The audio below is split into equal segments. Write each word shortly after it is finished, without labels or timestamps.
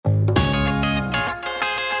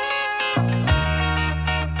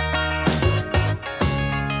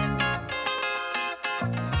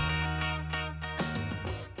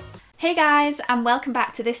Hey guys, and welcome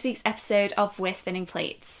back to this week's episode of We're Spinning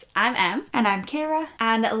Plates. I'm Em. And I'm Kira.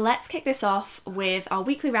 And let's kick this off with our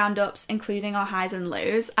weekly roundups, including our highs and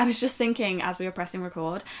lows. I was just thinking, as we were pressing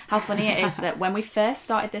record, how funny it is that when we first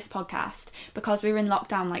started this podcast, because we were in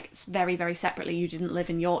lockdown, like, very, very separately, you didn't live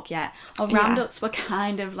in York yet, our roundups were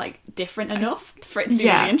kind of, like, different enough for it to be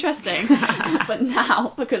really interesting. But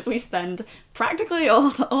now, because we spend practically all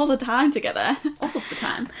the time together, all of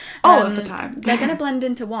the time, they're going to blend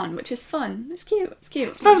into one, which is fun. It's cute.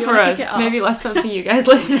 It's fun for us, maybe less fun for you guys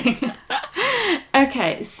listening.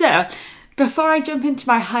 Okay, so before I jump into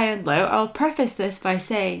my high and low, I'll preface this by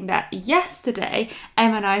saying that yesterday,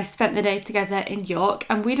 Em and I spent the day together in York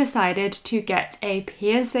and we decided to get a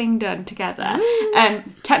piercing done together.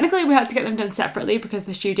 Technically we had to get them done separately because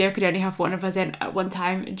the studio could only have one of us in at one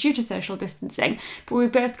time due to social distancing, but we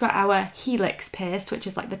both got our helix pierced, which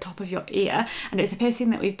is like the top of your ear, and it's a piercing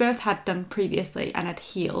that we both had done previously and had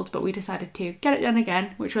healed, but we decided to get it done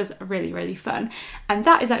again, which was really, really fun. And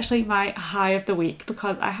that is actually my high of the week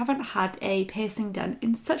because I haven't had a piercing done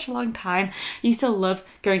in such a long time. I used to love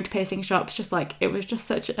going to piercing shops, just like it was just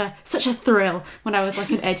such a thrill when I was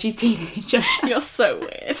like an edgy teenager. You're so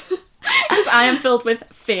weird. Because I am filled with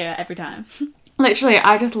fear every time. Literally,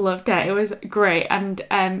 I just loved it. It was great. And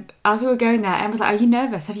as we were going there, Em was like, "Are you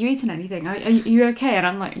nervous? Have you eaten anything? Are you okay?" And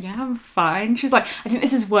I'm like, "Yeah, I'm fine." She's like, "I think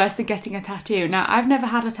this is worse than getting a tattoo." Now, I've never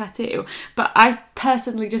had a tattoo, but I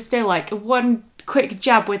personally just feel like one quick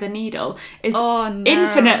jab with a needle is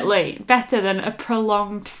infinitely better than a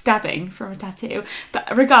prolonged stabbing from a tattoo.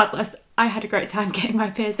 But regardless, I had a great time getting my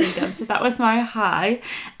piercing done, so that was my high,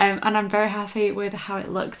 and I'm very happy with how it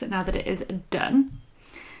looks now that it is done.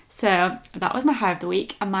 So that was my high of the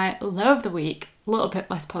week, and my low of the week, a little bit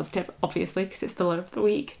less positive, obviously, because it's the low of the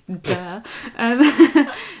week, duh.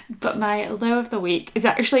 But my low of the week is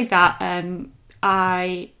actually that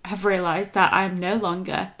I have realised that I'm no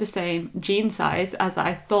longer the same jean size as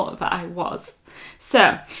I thought that I was.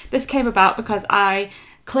 So this came about because I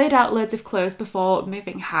cleared out loads of clothes before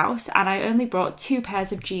moving house and I only brought 2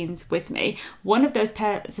 pairs of jeans with me. One of those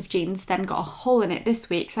pairs of jeans then got a hole in it this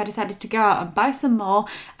week, so I decided to go out and buy some more,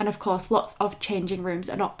 and of course lots of changing rooms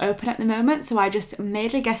are not open at the moment, so I just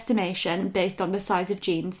made a guesstimation based on the size of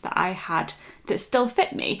jeans that I had that still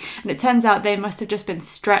fit me, and it turns out they must have just been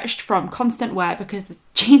stretched from constant wear because the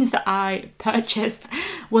jeans that I purchased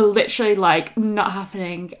were literally like not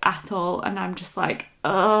happening at all, and I'm just like,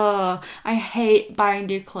 oh, I hate buying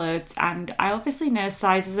new clothes. And I obviously know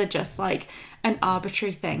sizes are just like an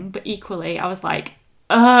arbitrary thing, but equally I was like,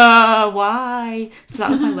 why? So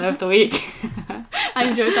that was my low of the week. I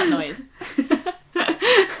enjoyed that noise.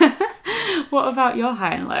 What about your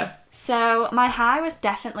high and low? So my high was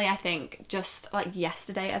definitely, I think, just like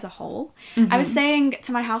yesterday as a whole. I was saying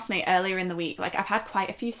to my housemate earlier in the week, like I've had quite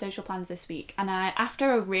a few social plans this week, and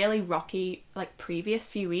after a really rocky like previous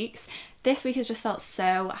few weeks, this week has just felt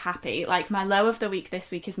so happy. Like my low of the week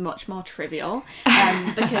this week is much more trivial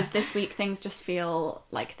because this week things just feel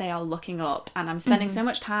like they are looking up, and I'm spending so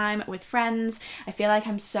much time with friends. I feel like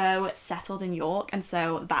I'm so settled in York, and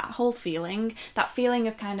so that feeling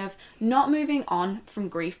of kind of not moving on from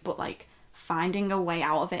grief, but like finding a way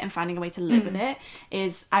out of it and finding a way to live with it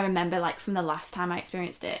is, I remember like from the last time I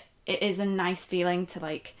experienced it, it is a nice feeling to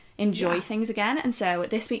like enjoy things again. And so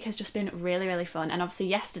this week has just been really, really fun. And obviously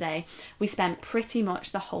yesterday we spent pretty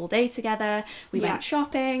much the whole day together. We went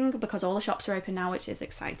shopping because all the shops are open now, which is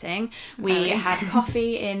exciting. We had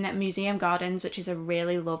coffee in Museum Gardens, which is a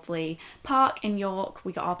really lovely park in York.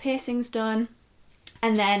 We got our piercings done.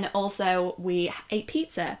 And then also we ate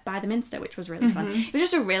pizza by the Minster, which was really fun. It was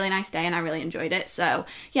just a really nice day and I really enjoyed it. So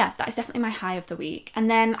yeah, that is definitely my high of the week. And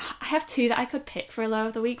then I have 2 that I could pick for a low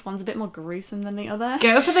of the week. One's a bit more gruesome than the other.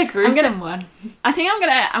 Go for the gruesome one. I think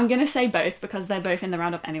I'm gonna say both because they're both in the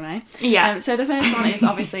roundup anyway. Yeah. So the first one is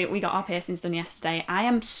obviously we got our piercings done yesterday. I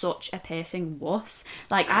am such a piercing wuss.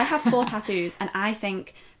 Like I have 4 tattoos, and I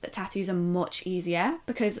think that tattoos are much easier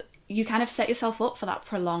because you kind of set yourself up for that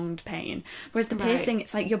prolonged pain. Whereas the piercing,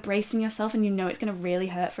 it's like you're bracing yourself and you know it's going to really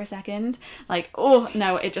hurt for a second. Like, oh,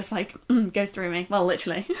 no, it just like goes through me. Well,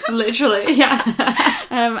 literally. Literally, yeah.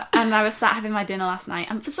 And I was sat having my dinner last night,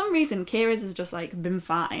 and for some reason, Kira's has just like been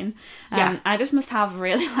fine. I just must have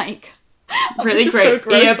really like... really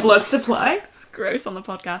great ear blood supply. It's gross on the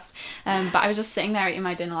podcast. But I was just sitting there eating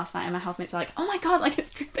my dinner last night and my housemates were like, oh my god, like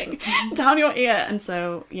it's dripping down your ear. And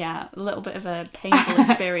so yeah, a little bit of a painful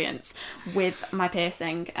experience with my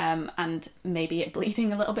piercing, and maybe it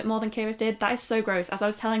bleeding a little bit more than Kira's did. That is so gross. As I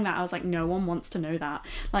was telling that, I was like, no one wants to know that.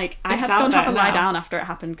 Like I had to go and have a lie down after it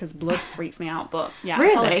happened because blood freaks me out. But yeah,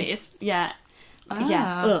 really? Apologies. Yeah.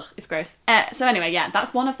 Yeah, ugh, it's gross. So anyway, yeah,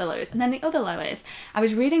 that's one of the lows. And then the other low is, I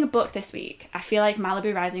was reading a book this week. I feel like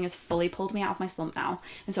Malibu Rising has fully pulled me out of my slump now.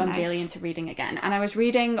 And so I'm really into reading again. And I was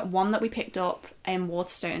reading one that we picked up in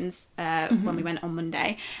Waterstones when we went on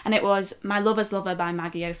Monday. And it was My Lover's Lover by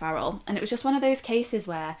Maggie O'Farrell. And it was just one of those cases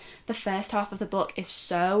where the first half of the book is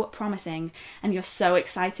so promising and you're so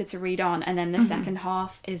excited to read on. And then the second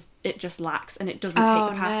half it just lacks and it doesn't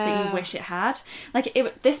take the path that you wish it had. Like,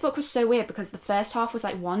 this book was so weird because the first half was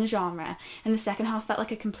like one genre and the second half felt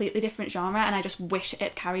like a completely different genre, and I just wish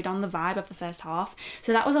it carried on the vibe of the first half.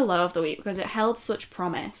 So that was a low of the week because it held such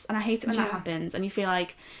promise, and I hate it when that happens and you feel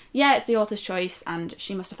like, yeah, it's the author's choice and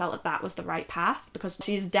she must have felt that that was the right path, because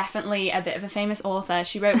she's definitely a bit of a famous author.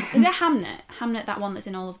 She wrote, is it Hamnet, that one that's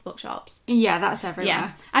in all of the bookshops? Yeah, that's everywhere.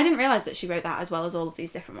 Yeah, I didn't realise that she wrote that as well as all of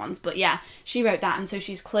these different ones, but yeah, she wrote that, and so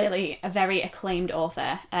she's clearly a very acclaimed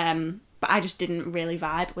author. But I just didn't really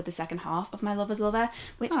vibe with the second half of My Lover's Lover,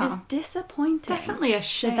 which is disappointing. Definitely a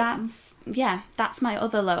shame. So that's my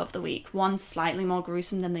other low of the week. One slightly more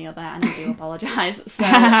gruesome than the other, and I do apologise. So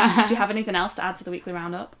do you have anything else to add to the weekly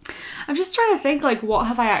roundup? I'm just trying to think, like, what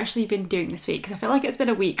have I actually been doing this week? Because I feel like it's been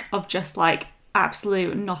a week of just, like,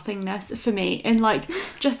 absolute nothingness for me, in, like,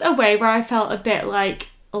 just a way where I felt a bit, like,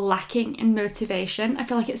 lacking in motivation. I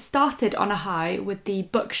feel like it started on a high with the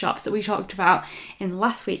bookshops that we talked about in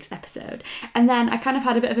last week's episode, and then I kind of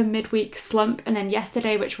had a bit of a midweek slump, and then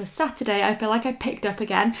yesterday, which was Saturday, I feel like I picked up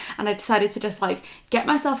again and I decided to just like get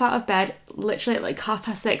myself out of bed literally at like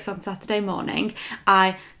 6:30 on Saturday morning.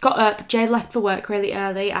 I got up, Jay left for work really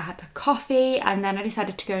early, I had a coffee, and then I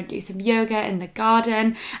decided to go and do some yoga in the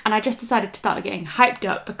garden, and I just decided to start getting hyped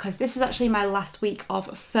up because this was actually my last week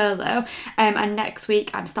of furlough, and next week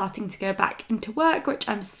I'm starting to go back into work, which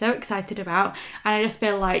I'm so excited about, and I just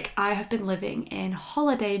feel like I have been living in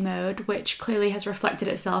holiday mode, which clearly has reflected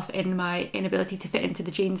itself in my inability to fit into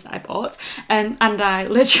the jeans that I bought, and I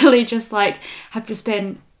literally just like have just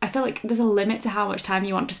been, I feel like there's a limit to how much time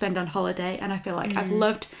you want to spend on holiday, and I feel like I've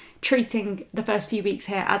loved treating the first few weeks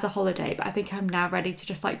here as a holiday, but I think I'm now ready to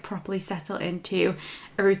just like properly settle into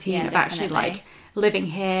a routine of actually like living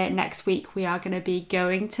here. Next week we are going to be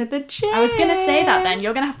going to the gym. I was going to say that then.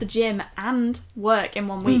 You're going to have the gym and work in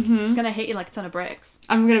 1 week. It's going to hit you like a ton of bricks.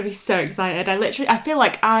 I'm going to be so excited. I feel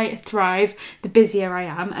like I thrive the busier I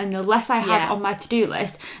am, and the less I have on my to-do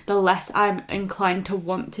list, the less I'm inclined to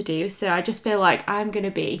want to do. So I just feel like I'm going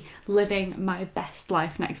to be living my best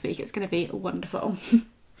life next week. It's going to be wonderful.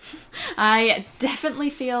 I definitely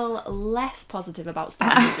feel less positive about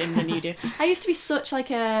starting the gym than you do. I used to be such like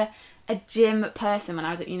a gym person when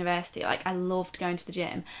I was at university. Like, I loved going to the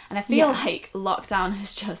gym, and I feel like lockdown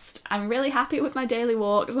has just, I'm really happy with my daily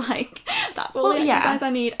walks. Like, that's all the exercise I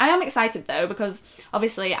need. I am excited though, because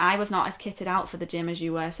obviously I was not as kitted out for the gym as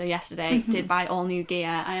you were, so yesterday did buy all new gear.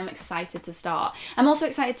 I am excited to start. I'm also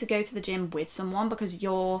excited to go to the gym with someone, because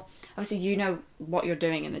obviously you know what you're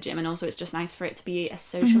doing in the gym, and also it's just nice for it to be a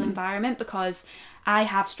social environment, because I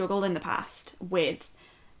have struggled in the past with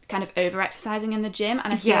kind of over exercising in the gym,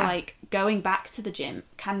 and I feel like going back to the gym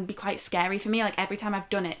can be quite scary for me. Like, every time I've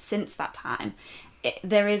done it since that time,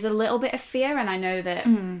 there is a little bit of fear, and I know that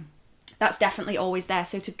that's definitely always there.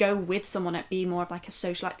 So to go with someone, it'd be more of like a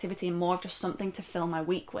social activity and more of just something to fill my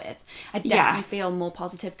week with. I definitely feel more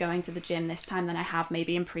positive going to the gym this time than I have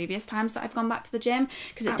maybe in previous times that I've gone back to the gym,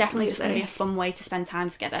 because it's definitely just going to be a fun way to spend time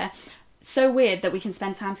together. So weird that we can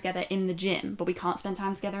spend time together in the gym, but we can't spend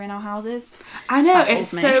time together in our houses. I know, it's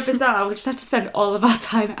so bizarre. We just have to spend all of our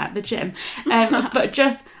time at the gym. But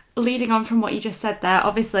just leading on from what you just said there,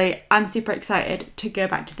 obviously I'm super excited to go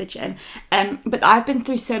back to the gym, but I've been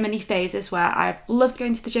through so many phases where I've loved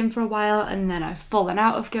going to the gym for a while, and then I've fallen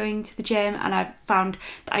out of going to the gym, and I've found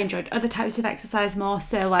that I enjoyed other types of exercise more.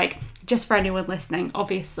 So like, just for anyone listening,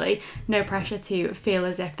 obviously no pressure to feel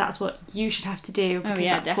as if that's what you should have to do, because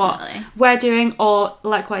that's definitely what we're doing, or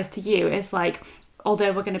likewise to you. It's like,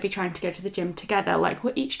 although we're going to be trying to go to the gym together, like,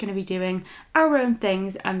 we're each going to be doing our own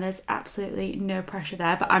things, and there's absolutely no pressure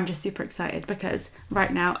there. But I'm just super excited because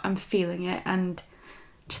right now I'm feeling it and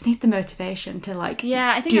just need the motivation to like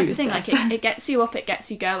I think that's the thing, like it gets you up, it gets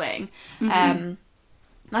you going.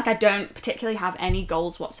 Like, I don't particularly have any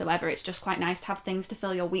goals whatsoever. It's just quite nice to have things to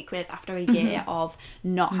fill your week with after a year of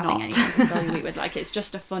not having anything to fill your week with. Like, it's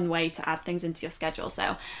just a fun way to add things into your schedule.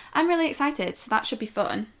 So I'm really excited. So that should be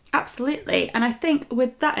fun. Absolutely. And I think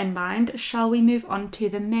with that in mind, shall we move on to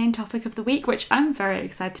the main topic of the week, which I'm very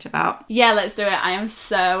excited about? Yeah, let's do it. I am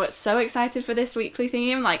so excited for this weekly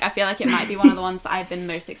theme. Like, I feel like it might be one of the ones that I've been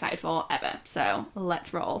most excited for ever. So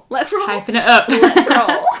let's roll. Let's roll. Hyping it up. Let's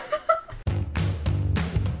roll.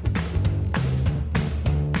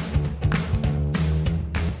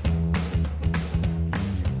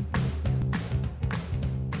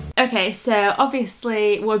 Okay, so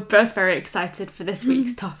obviously we're both very excited for this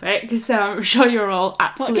week's topic, so I'm sure you're all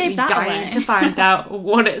absolutely dying to find out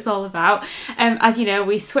what it's all about. As you know,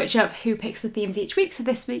 we switch up who picks the themes each week, so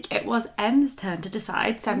this week it was Em's turn to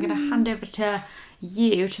decide, so I'm going to hand over to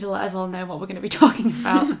you to let us all know what we're going to be talking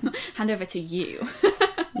about. Hand over to you.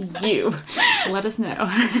 You. Let us know.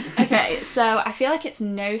 Okay, so I feel like it's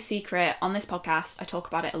no secret on this podcast, I talk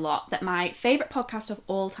about it a lot, that my favourite podcast of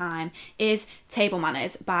all time is Table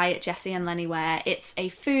Manners by Jessie and Lenny Ware. It's a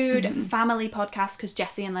food family podcast because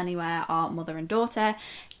Jessie and Lenny Ware are mother and daughter.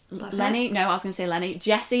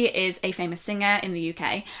 Jessie is a famous singer in the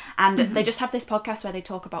UK, and they just have this podcast where they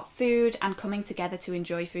talk about food and coming together to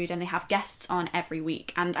enjoy food, and they have guests on every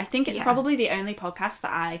week. And I think it's probably the only podcast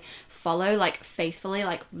that I follow, like, faithfully,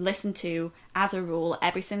 like, listen to as a rule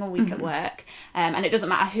every single week at work, and it doesn't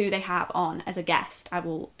matter who they have on as a guest, I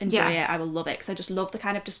will enjoy it, I will love it, because I just love the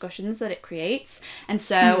kind of discussions that it creates. And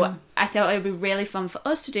so I thought it would be really fun for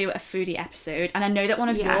us to do a foodie episode, and I know that one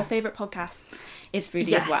of your favourite podcasts is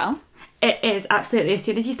foodie as well. It is, absolutely. As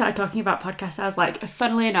soon as you started talking about podcasts, I was like,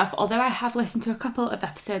 funnily enough, although I have listened to a couple of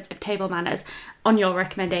episodes of Table Manners on your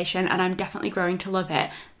recommendation, and I'm definitely growing to love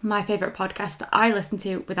it, my favourite podcast that I listen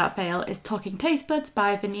to without fail is Talking Taste Buds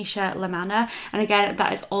by Venetia Lamanna. And again,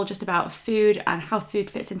 that is all just about food and how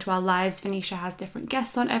food fits into our lives. Venetia has different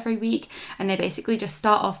guests on every week, and they basically just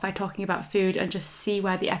start off by talking about food and just see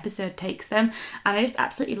where the episode takes them. And I just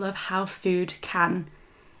absolutely love how food can,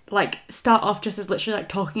 like, start off just as literally like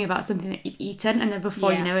talking about something that you've eaten, and then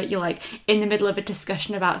before you know it, you're like in the middle of a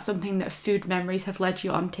discussion about something that food memories have led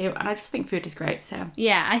you onto. And I just think food is great. So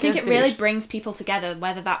yeah, I think it really brings people together,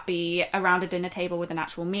 whether that be around a dinner table with an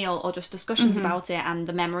actual meal or just discussions about it and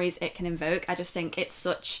the memories it can invoke. I just think it's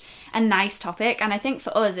such a nice topic, and I think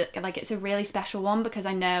for us it's a really special one, because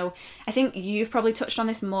I think you've probably touched on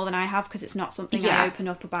this more than I have, because it's not something I open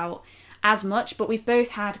up about as much, but we've both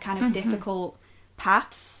had kind of difficult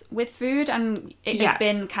paths with food, and it has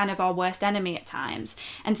been kind of our worst enemy at times.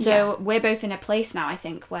 And so we're both in a place now, I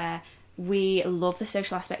think, where we love the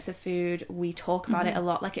social aspects of food. We talk about it a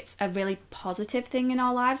lot, like it's a really positive thing in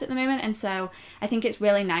our lives at the moment. And so I think it's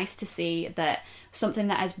really nice to see that something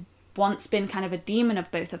that has once been kind of a demon of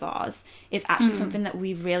both of ours is actually something that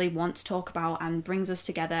we really want to talk about and brings us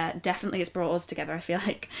together. Definitely has brought us together. I feel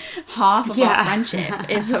like half of our friendship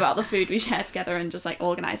is about the food we share together and just like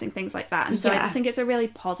organising things like that. And so I just think it's a really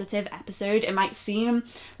positive episode. It might seem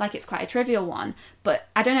like it's quite a trivial one, but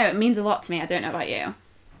I don't know, it means a lot to me. I don't know about you.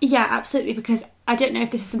 Yeah, absolutely, because I don't know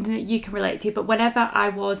if this is something that you can relate to, but whenever I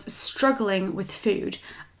was struggling with food,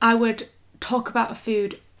 I would talk about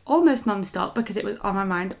food almost non-stop because it was on my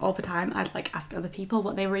mind all the time. I'd like ask other people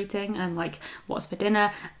what they were eating and like what's for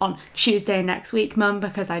dinner on Tuesday next week, mum,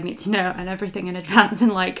 because I need to know and everything in advance.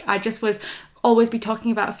 And like I just would always be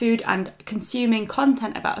talking about food and consuming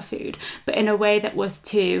content about food, but in a way that was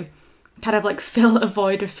to kind of like fill a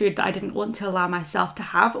void of food that I didn't want to allow myself to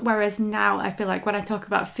have. Whereas now I feel like when I talk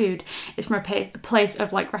about food, it's from a place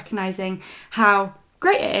of like recognizing how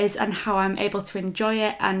great it is and how I'm able to enjoy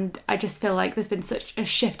it. And I just feel like there's been such a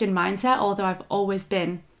shift in mindset. Although I've always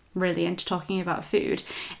been really into talking about food,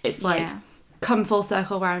 it's like come full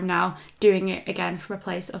circle where I'm now doing it again from a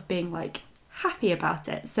place of being like happy about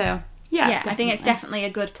it. So yeah, I think it's definitely a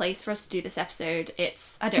good place for us to do this episode.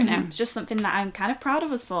 It's, I don't know, it's just something that I'm kind of proud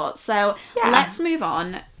of us for. So let's move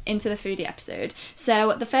on into the foodie episode.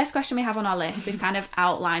 So the first question we have on our list, we've kind of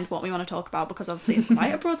outlined what we want to talk about because obviously it's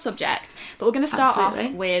quite a broad subject, but we're going to start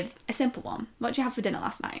off with a simple one. What did you have for dinner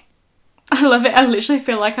last night? I love it. I literally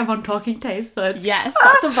feel like I'm on Talking Taste Buds. Yes,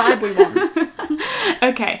 that's the vibe we want.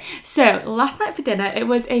 Okay, so last night for dinner, it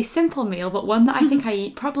was a simple meal, but one that I think I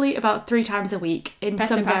eat probably about 3 times a week in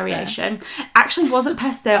some variation. Actually wasn't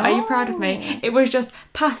pesto. Are you proud of me? It was just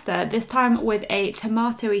pasta, this time with a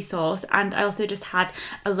tomatoey sauce, and I also just had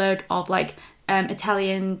a load of like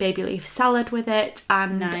Italian baby leaf salad with it,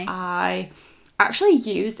 and I actually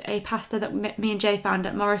used a pasta that me and Jay found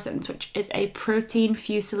at Morrison's, which is a protein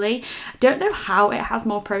fusilli. I don't know how it has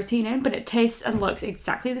more protein in, but it tastes and looks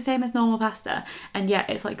exactly the same as normal pasta, and yet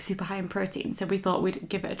it's like super high in protein, so we thought we'd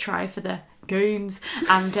give it a try for the gains.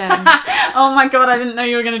 And oh my god, I didn't know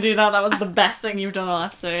you were going to do that. That was the best thing you've done all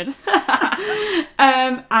episode.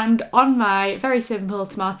 And on my very simple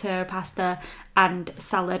tomato pasta and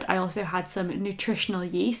salad, I also had some nutritional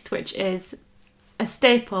yeast, which is a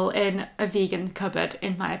staple in a vegan cupboard,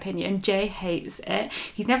 in my opinion. Jay hates it.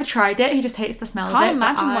 He's never tried it. He just hates the smell of it. Can't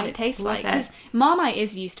imagine what it tastes like, because Marmite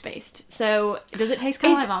is yeast based. So does it taste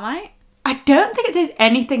kind of like Marmite? I don't think it tastes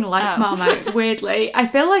anything like Marmite, weirdly. I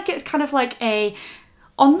feel like it's kind of like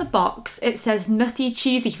On the box, it says nutty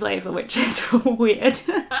cheesy flavour, which is weird.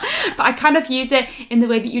 But I kind of use it in the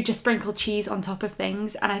way that you just sprinkle cheese on top of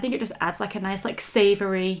things. And I think it just adds like a nice like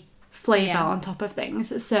savoury flavour on top of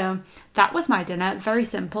things. So that was my dinner. Very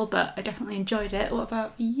simple, but I definitely enjoyed it. What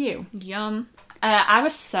about you? Yum. I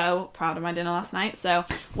was so proud of my dinner last night. So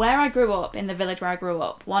where I grew up, in the village where I grew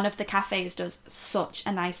up, one of the cafes does such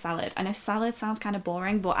a nice salad. I know salad sounds kind of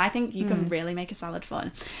boring, but I think you can really make a salad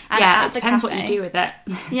fun. And yeah, it depends what you do with it.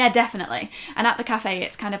 Yeah, definitely. And at the cafe,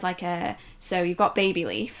 it's kind of like so you've got baby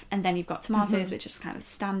leaf, and then you've got tomatoes, which is kind of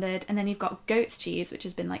standard, and then you've got goat's cheese, which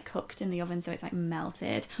has been like cooked in the oven, so it's like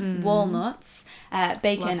melted, walnuts,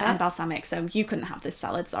 bacon, and balsamic. So you couldn't have this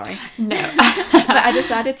salad, sorry. No. But I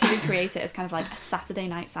decided to recreate it as kind of like a Saturday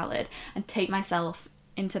night salad and take myself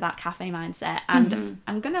into that cafe mindset. And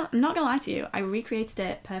I'm not gonna lie to you, I recreated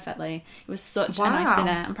it perfectly. It was such a nice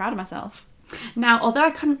dinner. I'm proud of myself. Now, although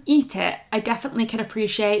I couldn't eat it, I definitely can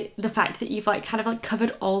appreciate the fact that you've like kind of like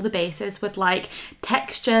covered all the bases with like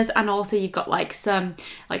textures, and also you've got like some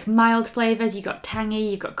like mild flavours, you've got tangy,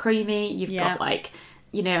 you've got creamy, you've got like,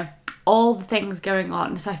 you know, all the things going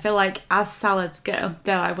on. So I feel like as salads go,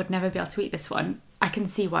 though I would never be able to eat this one, I can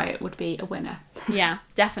see why it would be a winner. Yeah,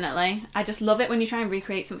 definitely. I just love it when you try and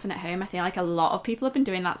recreate something at home. I feel like a lot of people have been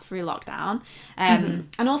doing that through lockdown. And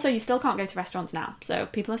also you still can't go to restaurants now. So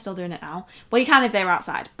people are still doing it now. Well, you can if they were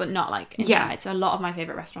outside, but not like inside. Yeah. So a lot of my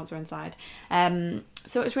favourite restaurants are inside.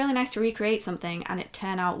 So it was really nice to recreate something and it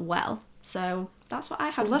turned out well. So that's what I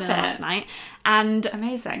had for dinner last night. And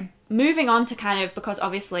amazing. Moving on to kind of, because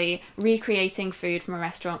obviously recreating food from a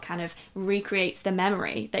restaurant kind of recreates the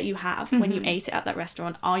memory that you have when you ate it at that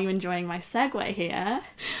restaurant. Are you enjoying my segue here?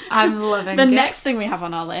 I'm loving the it. The next thing we have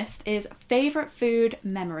on our list is favourite food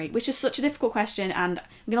memory, which is such a difficult question, and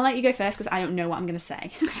I'm going to let you go first because I don't know what I'm going to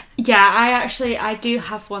say. Yeah, I do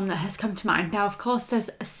have one that has come to mind. Now, of course, there's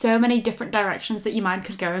so many different directions that your mind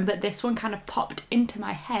could go in, but this one kind of popped into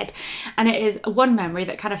my head, and it is one memory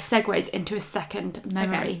that kind of segues into a second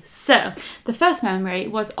memory. Okay. So, the first memory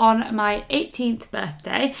was on my 18th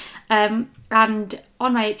birthday, and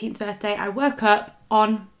on my 18th birthday, I woke up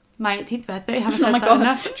on my 18th birthday. Have I said that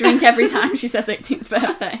enough? Drink every time she says 18th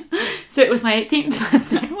birthday. So it was my 18th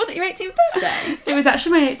birthday. Was it your 18th birthday? It was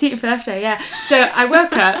actually my 18th birthday, yeah. So I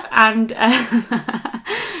woke up and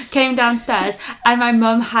came downstairs, and my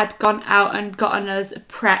mum had gone out and gotten us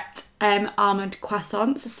Pret almond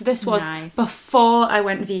croissants. So this was before I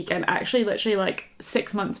went vegan, actually literally like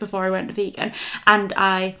 6 months before I went vegan, and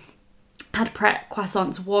I had Pret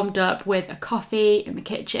croissants warmed up with a coffee in the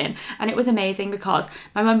kitchen, and it was amazing because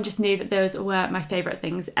my mum just knew that those were my favourite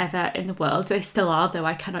things ever in the world. They still are, though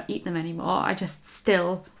I cannot eat them anymore. I just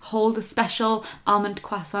still hold a special almond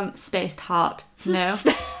croissant spaced heart. No.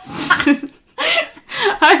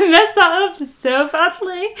 I messed that up so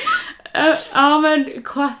badly. Almond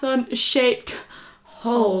croissant shaped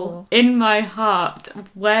hole in my heart.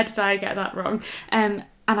 Where did I get that wrong? And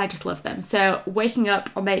I just love them. So waking up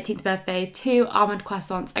on my 18th birthday to almond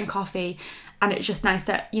croissants and coffee, and it's just nice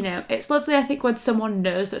that, you know, it's lovely, I think, when someone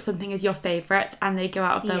knows that something is your favourite and they go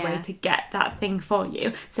out of their way to get that thing for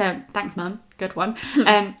you. So thanks, Mum. Good one.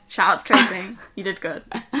 Shout out to Tracy. You did good.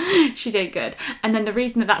 She did good. And then the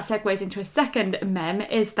reason that segues into a second mem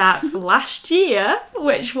is that last year,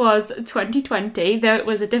 which was 2020, though it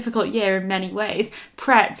was a difficult year in many ways,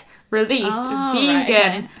 Pret released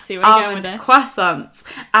vegan almond croissants,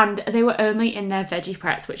 and they were only in their veggie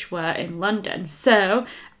Prets, which were in London. So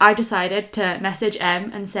I decided to message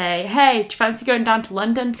Em and say, hey, do you fancy going down to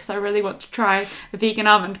London, because I really want to try a vegan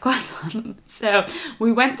almond croissant. So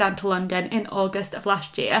we went down to London in August of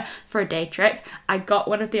last year for a day trip. I got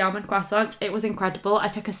one of the almond croissants. It was incredible. I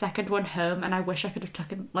took a second one home, and I wish I could have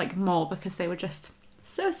taken like more, because they were just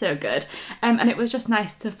so good. And it was just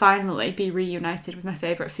nice to finally be reunited with my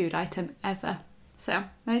favourite food item ever. So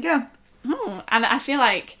there you go. Oh, and I feel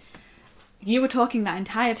like you were talking that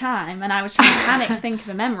entire time and I was trying to panic think of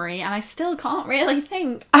a memory, and I still can't really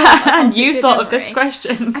think. And you thought of this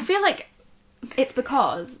question. I feel like it's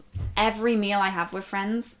because every meal I have with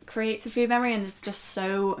friends creates a food memory, and there's just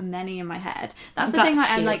so many in my head. That's the thing that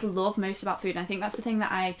I like love most about food, and I think that's the thing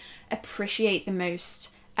that I appreciate the most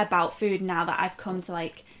about food now that I've come to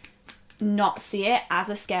like not see it as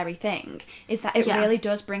a scary thing, is that it really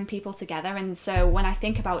does bring people together. And so when I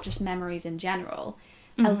think about just memories in general,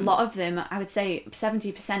 a lot of them, I would say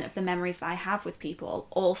 70% of the memories that I have with people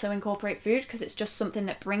also incorporate food, because it's just something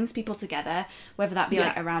that brings people together, whether that be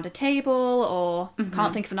like around a table or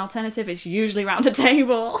can't think of an alternative, it's usually around a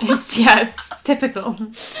table. It's typical.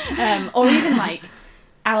 Or even like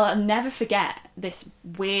I'll never forget this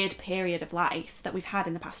weird period of life that we've had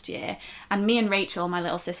in the past year. And me and Rachel, my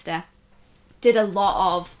little sister, did a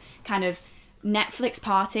lot of kind of Netflix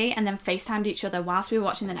party and then FaceTimed each other whilst we were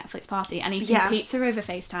watching the Netflix party and eating pizza over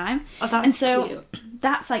FaceTime. Oh, that's and so cute.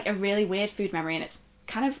 that's like a really weird food memory, and it's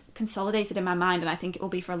kind of consolidated in my mind, and I think it will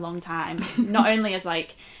be for a long time. Not only as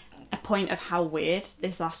like a point of how weird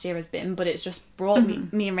this last year has been, but it's just brought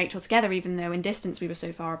me and Rachel together, even though in distance we were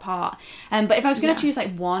so far apart. But if I was going to choose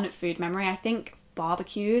like one food memory, I think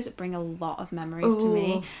barbecues bring a lot of memories to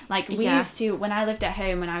me. Like we used to, when I lived at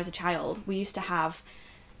home when I was a child, we used to have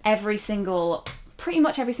pretty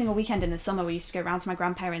much every single weekend in the summer, we used to go around to my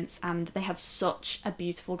grandparents, and they had such a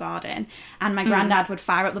beautiful garden, and my granddad would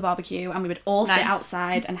fire up the barbecue, and we would all sit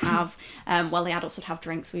outside and have well, the adults would have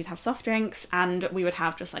drinks, we'd have soft drinks, and we would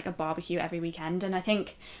have just like a barbecue every weekend. And I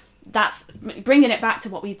think that's bringing it back to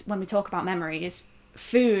when we talk about memories.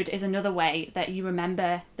 Food is another way that you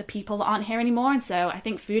remember the people that aren't here anymore, and so I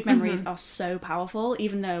think food memories are so powerful,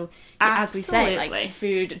 even though as we say, like,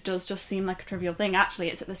 food does just seem like a trivial thing. Actually,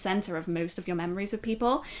 it's at the center of most of your memories with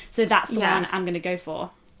people, so that's the one I'm going to go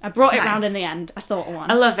for. I brought it round in the end. I thought of one.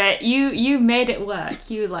 I love it. You made it work.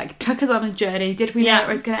 You like took us on a journey. Did we know it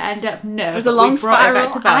was going to end up? No. It was a long spiral.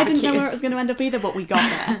 I didn't know where it was going to end up either, but we got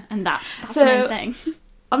there, and that's the main thing.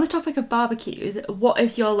 On the topic of barbecues, what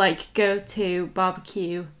is your like go-to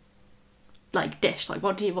barbecue like dish? Like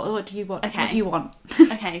what do you want? Okay. What do you want?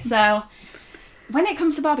 Okay, so when it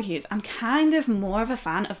comes to barbecues, I'm kind of more of a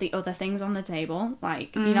fan of the other things on the table.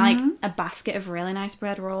 Like, you know, like a basket of really nice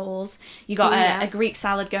bread rolls. You got a Greek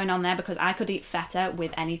salad going on there, because I could eat feta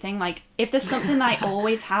with anything. Like, if there's something that I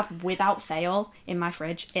always have without fail in my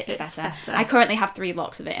fridge, it's feta. I currently have 3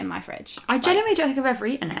 blocks of it in my fridge. I genuinely don't think I've ever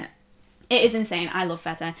eaten it. It is insane. I love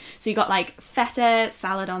feta. So you got like feta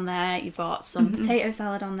salad on there. You've got some potato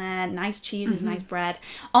salad on there. Nice cheeses, nice bread.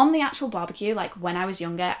 On the actual barbecue, like when I was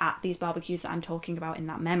younger at these barbecues that I'm talking about in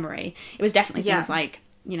that memory, it was definitely things like,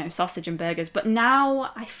 you know, sausage and burgers. But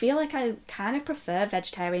now I feel like I kind of prefer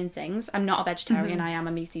vegetarian things. I'm not a vegetarian. I am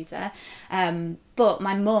a meat eater. But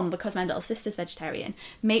my mum, because my little sister's vegetarian,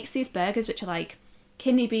 makes these burgers which are like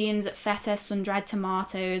kidney beans, feta, sun-dried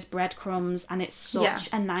tomatoes, breadcrumbs, and it's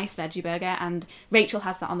such a nice veggie burger, and Rachel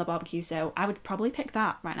has that on the barbecue, so I would probably pick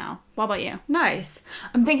that right now. What about you? Nice.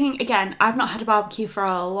 I'm thinking, again, I've not had a barbecue for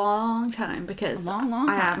a long time, because I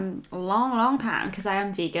am a long time, because I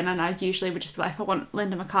am vegan, and I usually would just be like, if I want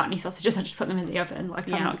Linda McCartney sausages, I just put them in the oven.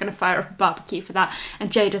 Like, I'm not going to fire up a barbecue for that.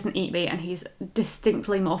 And Jay doesn't eat meat, and he's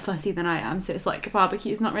distinctly more fussy than I am, so it's like,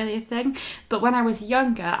 barbecue is not really a thing. But when I was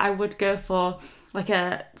younger, I would go for like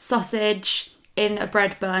a sausage in a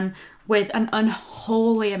bread bun with an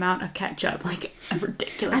unholy amount of ketchup, like a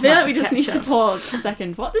ridiculous I feel like we just need to pause a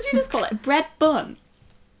second. What did you just call it? Bread bun?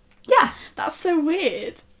 Yeah. That's so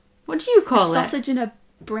weird. What do you call it? Sausage in a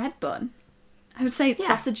bread bun. I would say it's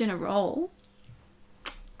sausage in a roll.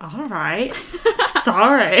 All right.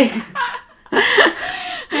 Sorry.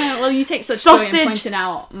 Well, you take such joy in pointing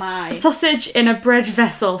out my... Sausage in a bread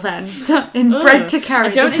vessel, then. So, bread to carry I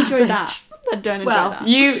don't the enjoy that. I don't enjoy that.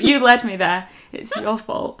 You led me there. It's your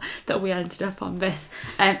fault that we ended up on this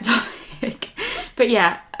topic. But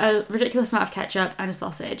yeah, a ridiculous amount of ketchup and a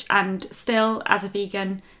sausage. And still, as a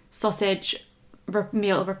vegan, sausage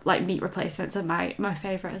meat replacements are my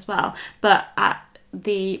favourite as well. But at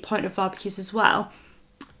the point of barbecues as well,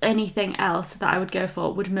 anything else that I would go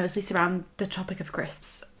for would mostly surround the topic of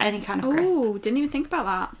crisps. Any kind of crisp. Oh, didn't even think about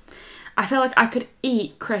that. I feel like I could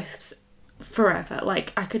eat crisps forever.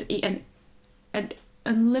 Like, I could eat an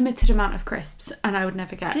unlimited amount of crisps and I would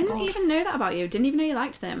never get Didn't bored. even know that about you. Didn't even know you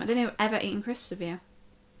liked them. I didn't know ever eaten crisps with you.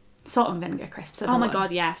 Salt and vinegar crisps. Oh my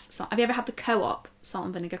god, yes. So, have you ever had the Co-op salt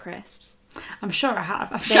and vinegar crisps? I'm sure I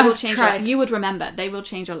have. They will change your, you would remember. They will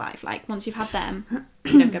change your life. Like, once you've had them,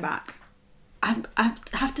 you don't go back. I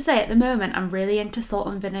have to say, at the moment, I'm really into salt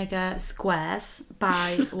and vinegar squares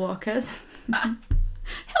by Walker's.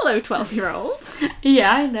 Hello, 12-year-old.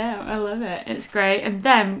 Yeah, I know. I love it. It's great. And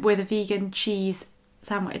then with a vegan cheese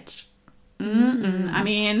sandwich. I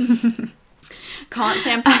mean, can't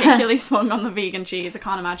say I'm particularly swung on the vegan cheese. I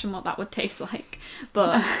can't imagine what that would taste like.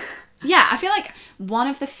 But yeah, I feel like one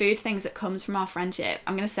of the food things that comes from our friendship,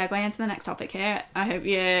 I'm going to segue into the next topic here. I hope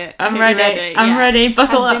you're ready. I'm ready.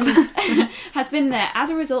 Buckle up. Has been there as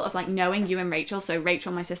a result of like knowing you and Rachel. So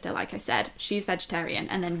Rachel, my sister, like I said, she's vegetarian,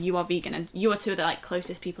 and then you are vegan, and you are two of the like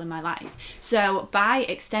closest people in my life. So by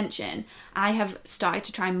extension, I have started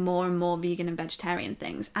to try more and more vegan and vegetarian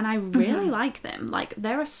things, and I really like them. Like,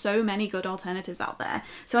 there are so many good alternatives out there.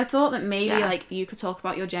 So I thought that maybe like you could talk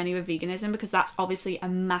about your journey with veganism, because that's obviously a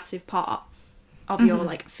massive part of your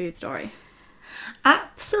like food story.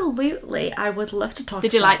 Absolutely, I would love to talk.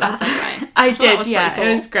 Did you about like that segue? I thought did, that was yeah, pretty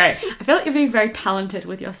cool. it was great. I feel like you're being very talented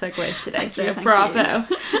with your segues today, so Thank bravo.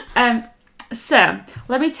 So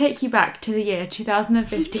let me take you back to the year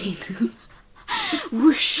 2015.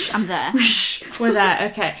 Whoosh, I'm there. We're there,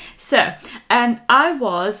 okay. So, I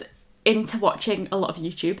was into watching a lot of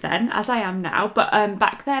YouTube then, as I am now, but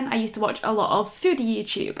back then I used to watch a lot of foodie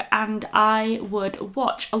YouTube, and I would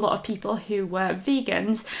watch a lot of people who were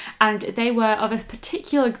vegans, and they were of a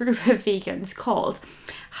particular group of vegans called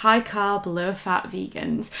high carb, low fat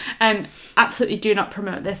vegans. Absolutely do not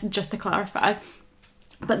promote this, just to clarify.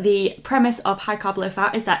 But the premise of high carb, low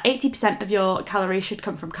fat is that 80% of your calories should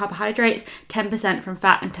come from carbohydrates, 10% from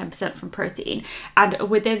fat, and 10% from protein. And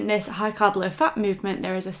within this high carb, low fat movement,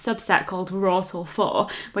 there is a subset called raw till 4,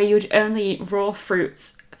 where you would only eat raw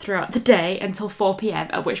fruits throughout the day until 4 p.m,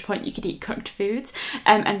 at which point you could eat cooked foods.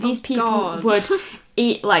 And these people would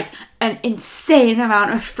eat like an insane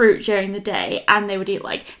amount of fruit during the day, and they would eat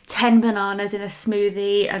like 10 bananas in a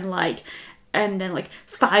smoothie and then like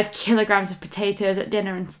 5 kilograms of potatoes at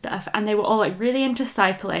dinner and stuff. And they were all like really into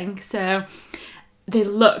cycling, so they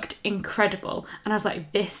looked incredible. And I was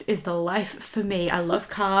like, this is the life for me. I love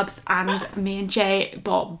carbs, and me and Jay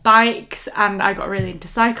bought bikes, and I got really into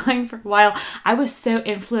cycling for a while. I was so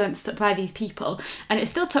influenced by these people, and it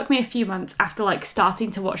still took me a few months after like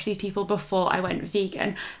starting to watch these people before I went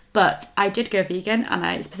vegan. But I did go vegan, and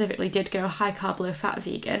I specifically did go high carb, low fat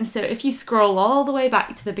vegan. So if you scroll all the way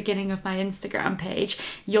back to the beginning of my Instagram page,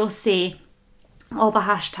 you'll see all the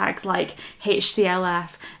hashtags like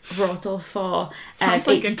HCLF, raw till 4, Sounds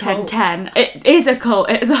like a 80-10-10. It is a cult.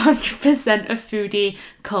 It is 100% a foodie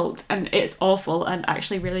cult, and it's awful and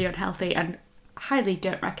actually really unhealthy, and highly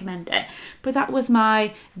don't recommend it. But that was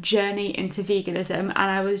my journey into veganism, and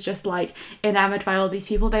I was just like enamored by all these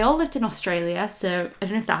people. They all lived in Australia, so I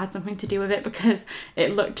don't know if that had something to do with it, because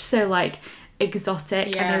it looked so like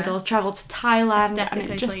exotic, and they would all travel to Thailand.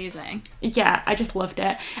 Aesthetically pleasing. Yeah, I just loved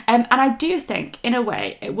it. And I do think in a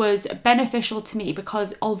way it was beneficial to me,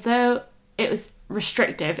 because although it was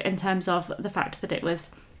restrictive in terms of the fact that it was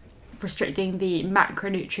restricting the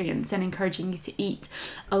macronutrients and encouraging you to eat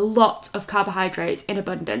a lot of carbohydrates in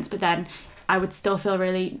abundance, but then I would still feel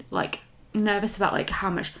really like nervous about like how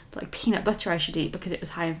much like peanut butter I should eat because it was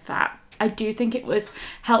high in fat. I do think it was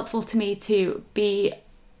helpful to me to be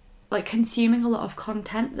like consuming a lot of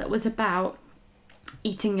content that was about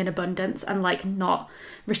eating in abundance and like not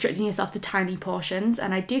restricting yourself to tiny portions,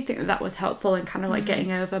 and I do think that that was helpful in kind of like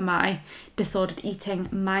getting over my disordered eating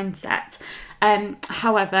mindset.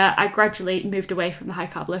 However, I gradually moved away from the high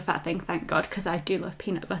carb low fat thing, thank God, because I do love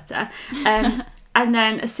peanut butter. And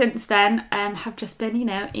then since then have just been, you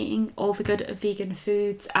know, eating all the good vegan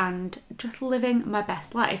foods and just living my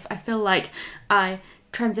best life. I feel like I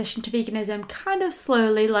transitioned to veganism kind of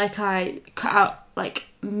slowly, like I cut out like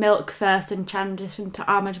milk first and transitioned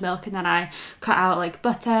to almond milk, and then I cut out like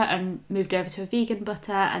butter and moved over to a vegan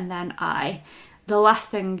butter, and then the last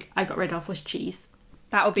thing I got rid of was cheese.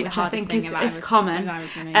 That would be the hardest thing if I was common.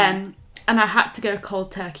 gonna, and I had to go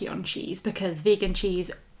cold turkey on cheese, because vegan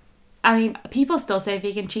cheese, I mean, people still say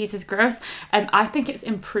vegan cheese is gross, and I think it's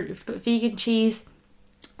improved, but vegan cheese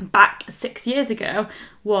back 6 years ago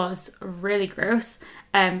was really gross.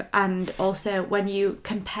 And also when you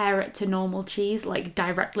compare it to normal cheese, like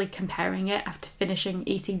directly comparing it after finishing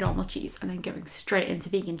eating normal cheese and then going straight into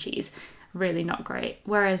vegan cheese, really not great.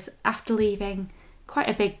 Whereas after leaving quite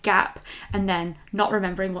a big gap and then not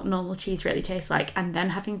remembering what normal cheese really tastes like and then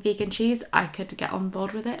having vegan cheese, I could get on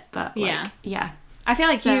board with it. But like, yeah. I feel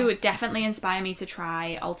like you definitely inspire me to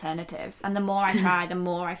try alternatives, and the more I try, the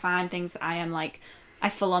more I find things that I am like, I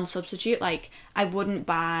full on substitute. Like I wouldn't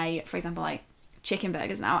buy, for example, like chicken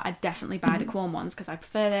burgers now. I'd definitely buy the Quorn ones because I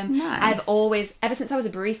prefer them. Nice. I've always, ever since I was a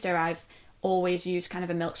barista, I've always used kind of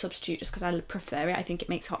a milk substitute just because I prefer it. I think it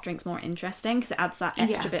makes hot drinks more interesting because it adds that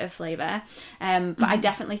extra bit of flavour. But I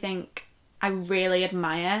definitely think I really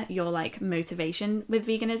admire your like motivation with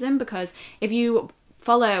veganism, because if you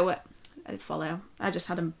follow, I just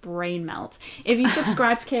had a brain melt. If you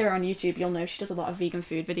subscribe to Kira on YouTube, you'll know she does a lot of vegan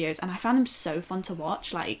food videos, and I found them so fun to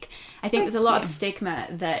watch. Like, I think there's a lot of stigma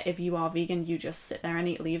that if you are vegan, you just sit there and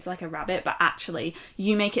eat leaves like a rabbit, but actually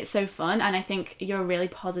you make it so fun, and I think you're a really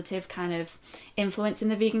positive kind of influence in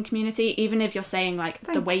the vegan community, even if you're saying like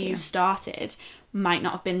the way you started might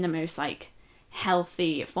not have been the most like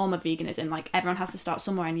healthy form of veganism. Like everyone has to start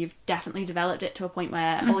somewhere, and you've definitely developed it to a point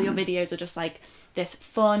where all your videos are just like this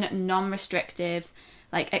fun, non-restrictive,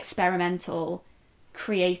 like experimental,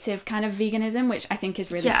 creative kind of veganism, which I think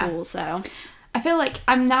is really cool. So I feel like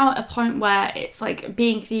I'm now at a point where it's like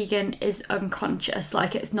being vegan is unconscious,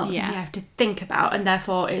 like it's not something I have to think about, and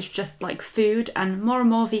therefore it's just like food, and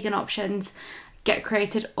more vegan options get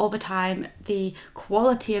created all the time. The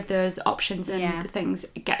quality of those options and things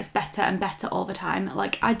gets better and better all the time.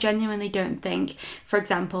 Like, I genuinely don't think, for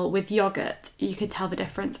example, with yogurt, you could tell the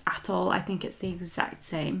difference at all. I think it's the exact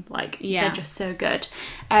same. Like, they're just so good.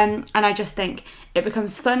 And I just think it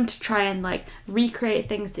becomes fun to try and like recreate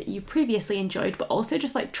things that you previously enjoyed, but also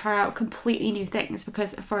just like try out completely new things.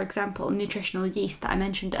 Because, for example, nutritional yeast that I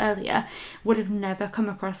mentioned earlier would have never come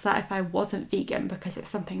across that if I wasn't vegan, because it's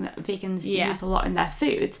something that vegans use a lot in their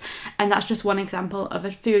foods, and that's just one example of a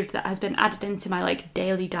food that has been added into my like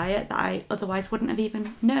daily diet that I otherwise wouldn't have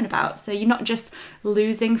even known about. So you're not just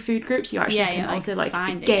losing food groups, you actually can also like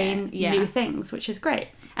gain new things, which is great.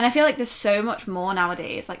 And I feel like there's so much more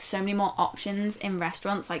nowadays, like so many more options in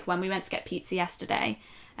restaurants. Like when we went to get pizza yesterday,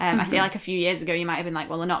 I feel like a few years ago you might have been like,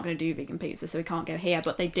 well, they're not going to do vegan pizza, so we can't go here.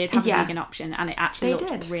 But they did have a vegan option, and it actually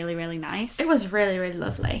looked really, really nice. It was really, really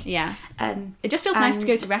lovely. Yeah. It just feels nice to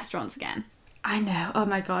go to restaurants again. I know. Oh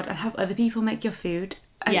my God. And have other people make your food.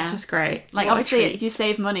 It's just great. Like, obviously, you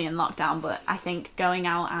save money in lockdown, but I think going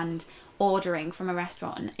out and ordering from a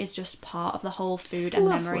restaurant is just part of the whole food and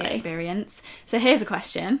memory experience. So here's a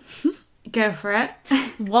question. Go for it.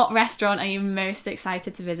 What restaurant are you most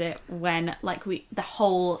excited to visit when like the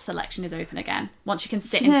whole selection is open again? Once you can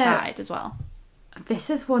sit inside as well.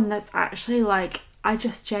 This is one that's actually like, I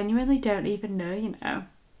just genuinely don't even know, you know.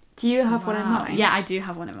 Do you have one in mind? Yeah, I do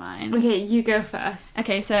have one in mind. Okay, you go first.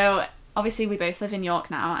 Okay, so obviously we both live in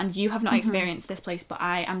York now, and you have not experienced this place, but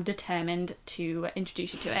I am determined to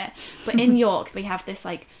introduce you to it. But in York, we have this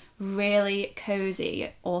like really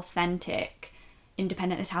cozy, authentic,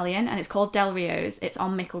 independent Italian, and it's called Del Rio's. It's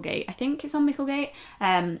on Micklegate. I think it's on Micklegate.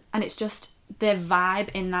 And it's just the vibe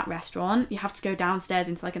in that restaurant. You have to go downstairs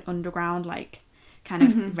into like an underground like kind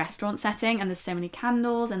of restaurant setting, and there's so many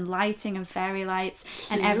candles and lighting and fairy lights.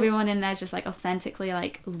 Cute. And everyone in there's just like authentically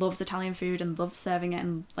like loves Italian food and loves serving it,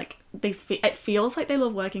 and like it feels like they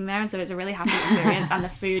love working there, and so it's a really happy experience. And the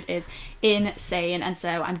food is insane, and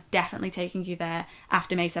so I'm definitely taking you there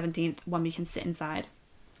after May 17th when we can sit inside.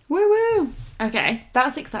 Woo woo! Okay,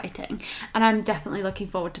 that's exciting, and I'm definitely looking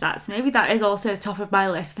forward to that. So maybe that is also top of my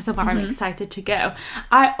list for somewhere I'm excited to go.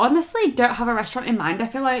 I honestly don't have a restaurant in mind. I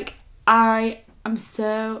feel like I'm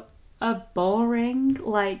so boring.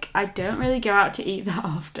 Like, I don't really go out to eat that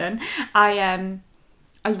often. I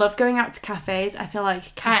love going out to cafes. I feel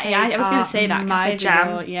like cafes I was going to say that my cafes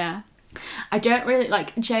jam. I don't really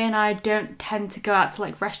like, Jay and I don't tend to go out to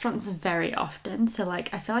like restaurants very often. So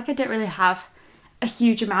like, I feel like I don't really have a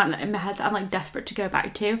huge amount in my head that I'm like desperate to go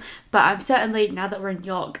back to. But I'm certainly, now that we're in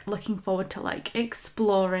York, looking forward to like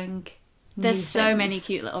exploring. There's so many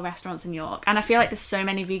cute little restaurants in York, and I feel like there's so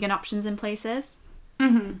many vegan options in places.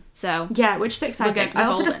 So yeah, which is exciting. I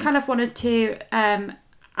also just kind of wanted to add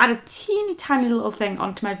a teeny tiny little thing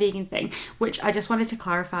onto my vegan thing, which I just wanted to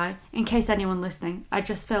clarify in case anyone listening. I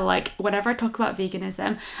just feel like whenever I talk about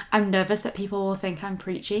veganism, I'm nervous that people will think I'm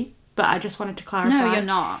preachy, but I just wanted to clarify. No, you're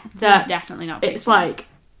not. That you're definitely not preachy. It's like,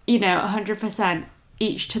 you know, 100%.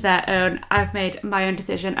 Each to their own. I've made my own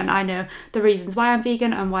decision, and I know the reasons why I'm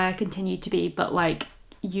vegan and why I continue to be, but like,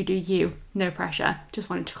 you do you, no pressure. Just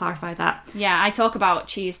wanted to clarify that. Yeah, I talk about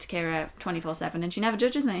cheese to Kira 24/7 and she never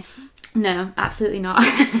judges me. No, absolutely not.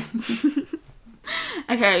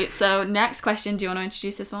 Okay, so next question. Do you want to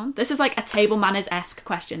introduce this one? This is like a table manners-esque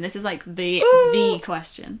question. This is like the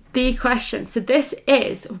question. The question. So this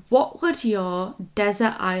is, what would your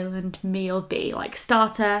desert island meal be? Like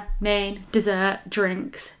starter, main, dessert,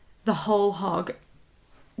 drinks, the whole hog.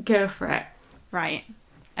 Go for it. Right.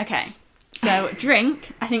 Okay. So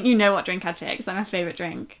drink. I think you know what drink I'd pick, because I'm my favourite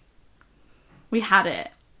drink. We had it.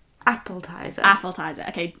 Appetizer. Appetizer.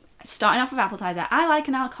 Okay. Starting off with appetizer, I like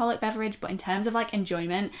an alcoholic beverage, but in terms of like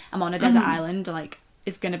enjoyment, I'm on a desert island, like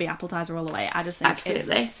it's gonna be appetizer all the way. I just think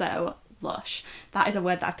it's so lush. That is a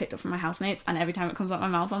word that I've picked up from my housemates, and every time it comes out my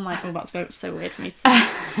mouth, I'm like, oh, that's so weird for me to say.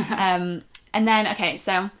 And then, okay,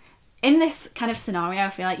 so in this kind of scenario,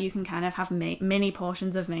 I feel like you can kind of have mini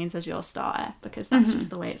portions of mains as your starter, because that's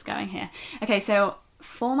just the way it's going here. Okay, so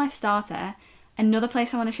for my starter, another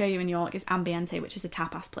place I want to show you in York is Ambiente, which is a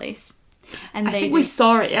tapas place. And I think we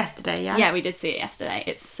saw it yesterday, yeah? Yeah, we did see it yesterday.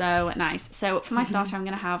 It's so nice. So for my starter, I'm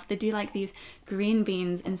going to have, they do like these green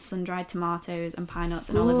beans and sun-dried tomatoes and pine nuts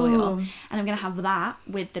and olive oil. And I'm going to have that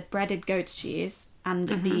with the breaded goat's cheese and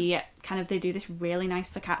the kind of, they do this really nice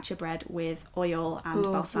focaccia bread with oil and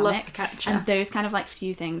balsamic. Love focaccia. And those kind of like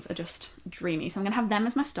few things are just dreamy. So I'm going to have them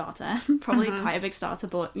as my starter. Probably quite a big starter,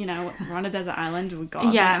 but you know, we're on a desert island. We've got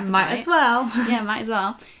might as well. Yeah, might as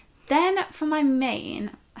well. Then for my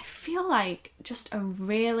main, I feel like just a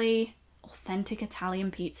really authentic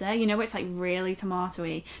Italian pizza. You know, where it's like really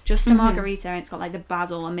tomatoey. Just a margherita, and it's got like the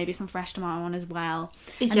basil and maybe some fresh tomato on as well.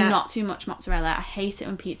 And not too much mozzarella. I hate it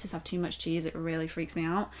when pizzas have too much cheese. It really freaks me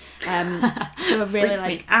out. So I really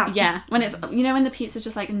like, yeah, when it's, you know, when the pizza's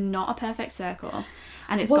just like not a perfect circle.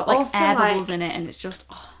 And it's got like air bubbles in it, and it's just...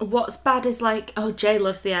 What's bad is like, Jay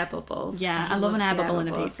loves the air bubbles. Yeah, I love an air bubble in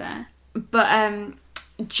a pizza. But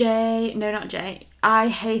not Jay. I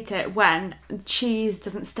hate it when cheese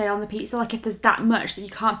doesn't stay on the pizza. Like if there's that much that you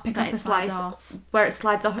can't pick up a slice where it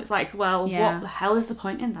slides off. It's like, well, what the hell is the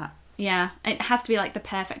point in that? Yeah, it has to be like the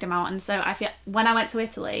perfect amount. And so I feel when I went to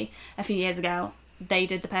Italy a few years ago, they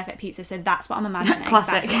did the perfect pizza. So that's what I'm imagining.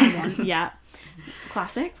 Classic. That's what I want. Yeah.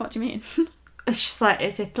 Classic? What do you mean? It's just like,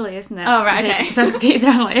 it's Italy, isn't it? Oh, right, okay. The pizza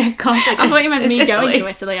only a classic. I thought you meant me Italy. going to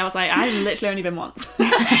Italy. I was like, I've literally only been once.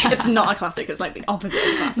 It's not a classic. It's like the opposite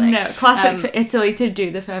of a classic. No, classic for Italy to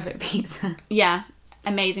do the perfect pizza. Yeah,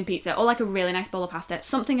 amazing pizza. Or like a really nice bowl of pasta.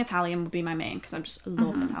 Something Italian would be my main, because I just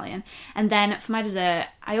love Italian. And then for my dessert,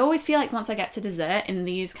 I always feel like once I get to dessert in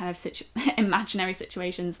these kind of imaginary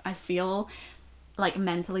situations, I feel like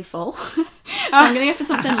mentally full. So I'm going to go for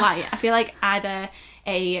something light. I feel like either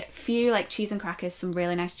a few like cheese and crackers, some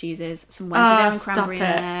really nice cheeses, some Wednesday and cranberry in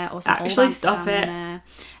there, or some Old Sam in there.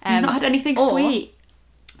 You've not had anything sweet.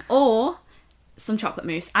 Or some chocolate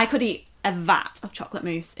mousse. I could eat a vat of chocolate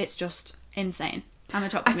mousse. It's just insane. I'm a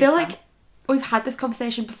chocolate mousse fan. I feel like we've had this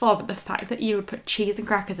conversation before, but the fact that you would put cheese and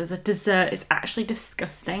crackers as a dessert is actually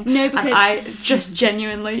disgusting. No, because... And I just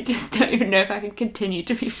genuinely just don't even know if I can continue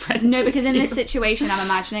to be friends with because in you. this situation, I'm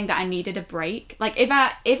imagining that I needed a break. Like,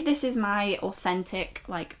 if this is my authentic,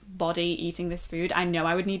 like, body eating this food, I know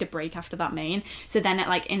I would need a break after that main. So then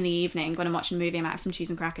in the evening, when I'm watching a movie, I might have some cheese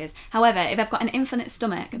and crackers. However, if I've got an infinite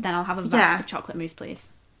stomach, then I'll have a vat of chocolate mousse,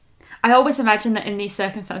 please. I always imagine that in these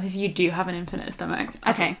circumstances you do have an infinite stomach.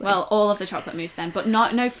 Obviously. Okay, well, all of the chocolate mousse then, but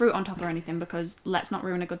no fruit on top or anything, because let's not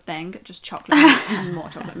ruin a good thing. Just chocolate mousse and more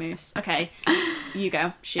chocolate mousse. Okay, you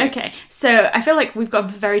go. Shoot. Okay, so I feel like we've got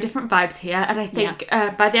very different vibes here, and I think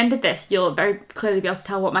by the end of this you'll very clearly be able to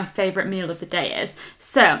tell what my favourite meal of the day is.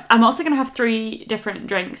 So I'm also going to have 3 different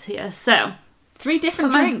drinks here. So 3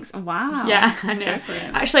 different drinks. Wow. Yeah, I know.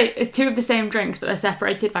 Actually, it's 2 of the same drinks, but they're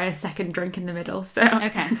separated by a second drink in the middle. So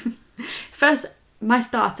okay. First, my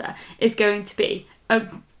starter is going to be a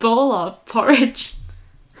bowl of porridge.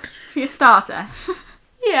 For your starter?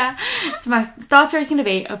 Yeah. So my starter is going to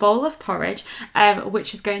be a bowl of porridge,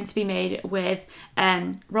 which is going to be made with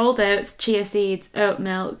rolled oats, chia seeds, oat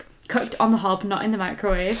milk, cooked on the hob, not in the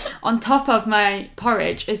microwave. On top of my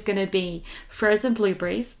porridge is going to be frozen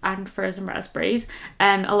blueberries and frozen raspberries,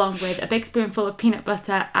 along with a big spoonful of peanut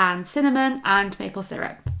butter and cinnamon and maple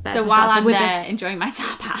syrup. So while I'm there enjoying my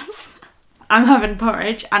tapas, I'm having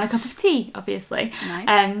porridge and a cup of tea, obviously.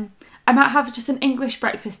 Nice. I might have just an English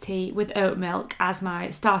breakfast tea with oat milk as my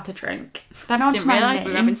starter drink. Then on to my main. Didn't realise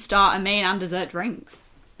we were having starter, main and dessert drinks.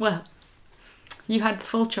 Well, you had the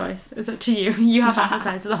full choice. It was up to you. You have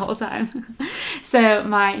appetizer the whole time. So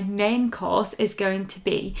my main course is going to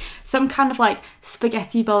be some kind of like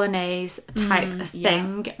spaghetti bolognese type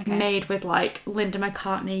thing, made with like Linda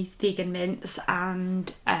McCartney's vegan mince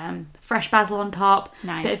and fresh basil on top,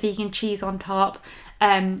 bit of vegan cheese on top,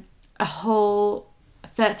 a whole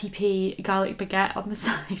 30p garlic baguette on the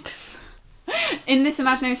side. In this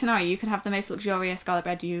imaginary scenario, you could have the most luxurious garlic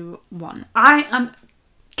bread you want. I am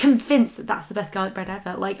convinced that that's the best garlic bread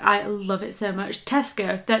ever. Like, I love it so much.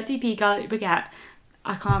 Tesco 30p garlic baguette,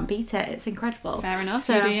 I can't beat it. It's incredible. Fair enough.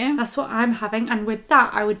 So you do you. That's what I'm having, and with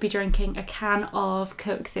that I would be drinking a can of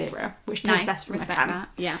Coke Zero, which tastes best from a can. That.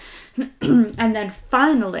 Yeah. And then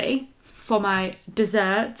finally, for my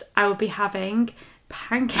dessert, I would be having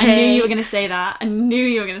pancakes. I knew you were going to say that. I knew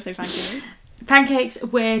you were going to say pancakes. Pancakes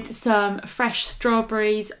with some fresh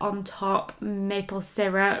strawberries on top, maple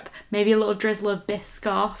syrup, maybe a little drizzle of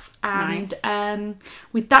Biscoff, and nice.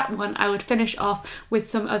 With that one I would finish off with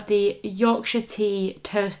some of the Yorkshire tea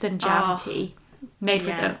toast and jam tea made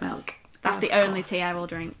with oat milk. That's the only tea I will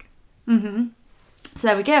drink. Mm-hmm. So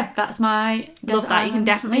there we go. That's my love that. You can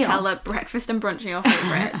definitely tell that breakfast and brunch are your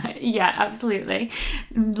favourites. Yeah, absolutely.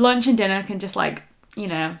 Lunch and dinner can just like you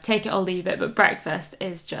know, take it or leave it, but breakfast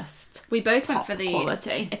is just We both went top for the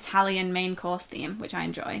quality. Italian main course theme, which I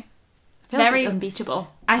enjoy. I feel like it's unbeatable.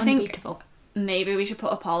 I think Unbeatable. maybe we should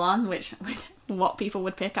put a poll on with what people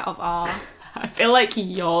would pick out of our... I feel like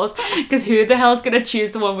yours, because who the hell's going to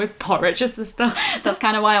choose the one with porridge as the stuff? That's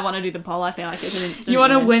kind of why I want to do the poll. I feel like it's an instant You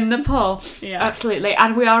want to win the poll? Yeah. Absolutely.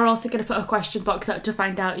 And we are also going to put a question box up to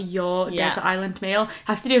find out your desert island meal.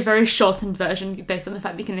 Have to do a very shortened version based on the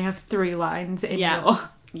fact that you can only have 3 lines in your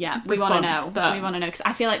Yeah, we want to response, know. but- We want to know, because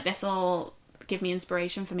I feel like this will give me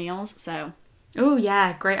inspiration for meals, so... Oh,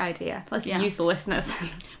 yeah, great idea. Let's use the listeners.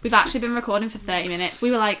 We've actually been recording for 30 minutes. We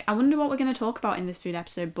were like, I wonder what we're going to talk about in this food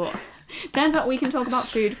episode, but turns out we can talk about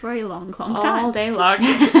food for a long, long time. All day long.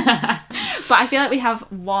 But I feel like we have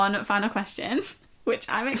one final question, which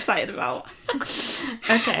I'm excited about.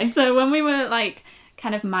 Okay. So when we were like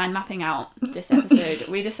kind of mind mapping out this episode,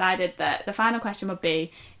 we decided that the final question would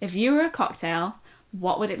be, if you were a cocktail,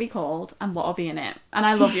 what would it be called and what would be in it? And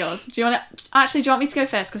I love yours. Do you want me to go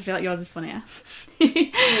first? Because I feel like yours is funnier.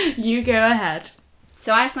 You go ahead.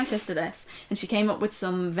 So I asked my sister this, and she came up with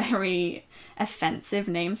some very offensive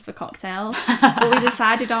names for cocktails. But we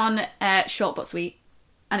decided on short but sweet.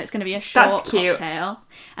 And it's going to be a short That's cute. cocktail.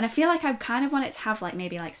 And I feel like I kind of want it to have like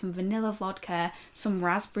maybe like some vanilla vodka, some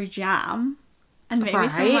raspberry jam, and maybe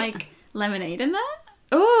some Right. like lemonade in there.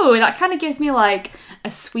 Oh, that kind of gives me like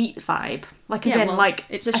a sweet vibe. Like as in well, like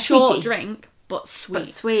it's a short sweetie, drink, but sweet. but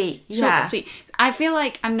sweet. Short Yeah. but sweet. I feel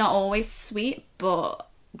like I'm not always sweet, but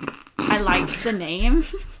I liked the name.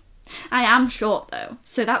 I am short though,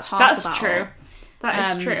 so that's half That's the battle. true.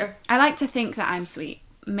 That is true. I like to think that I'm sweet.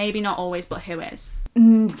 Maybe not always, but who is?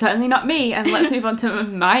 Certainly not me. And let's move on to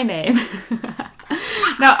my name.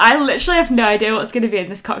 Now, I literally have no idea what's going to be in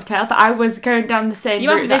this cocktail, but I was going down the same You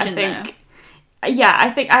have route vision, that I think. Yeah, I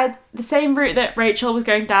think I had the same route that Rachel was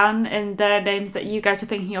going down in the names that you guys were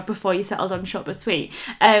thinking of before you settled on short but sweet.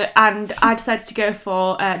 And I decided to go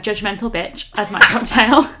for Judgmental Bitch as my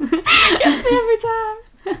cocktail. Gets me every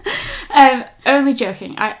time. Only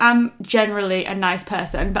joking. I am generally a nice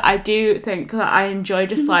person, but I do think that I enjoy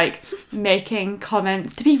just like making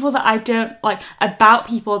comments to people that I don't like, about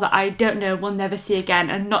people that I don't know, will never see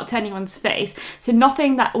again, and not to anyone's face. So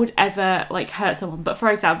nothing that would ever like hurt someone. But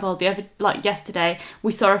for example, yesterday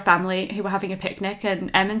we saw a family who were having a picnic,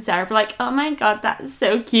 and Em and Sarah were like, "Oh my god, that's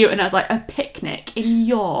so cute," and I was like, "A picnic in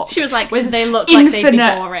York?" She was like, with they look like they'd be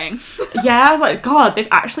infinite- boring. Yeah, I was like, God, they've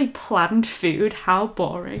actually planned food. How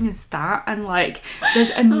boring is that? And like, there's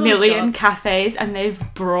a million God. cafes and they've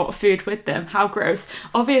brought food with them. How gross.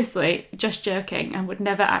 Obviously, just joking, and would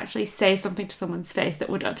never actually say something to someone's face that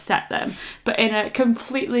would upset them. But in a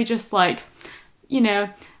completely just like, you know,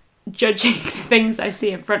 judging the things I see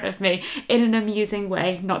in front of me in an amusing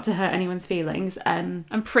way, not to hurt anyone's feelings. I'm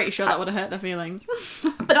pretty sure that would have hurt their feelings.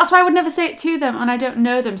 But that's why I would never say it to them, and I don't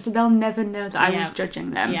know them, so they'll never know that I Yeah. was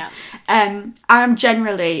judging them. Yeah. I am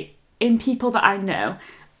generally, in people that I know,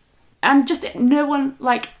 I'm just no one,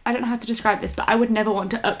 like, I don't know how to describe this, but I would never want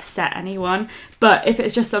to upset anyone. But if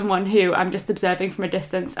it's just someone who I'm just observing from a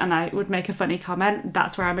distance and I would make a funny comment,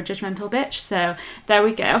 that's where I'm a judgmental bitch. So there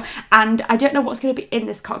we go. And I don't know what's going to be in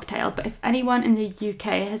this cocktail, but if anyone in the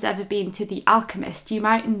UK has ever been to The Alchemist, you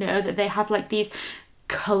might know that they have like these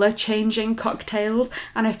colour changing cocktails,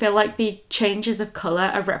 and I feel like the changes of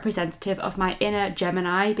colour are representative of my inner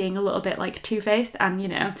Gemini being a little bit like two-faced and, you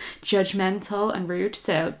know, judgmental and rude.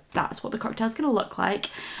 So that's what the cocktail's gonna look like,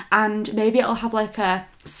 and maybe it'll have like a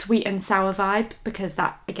sweet and sour vibe, because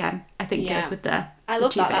that again I think Yeah. goes with the I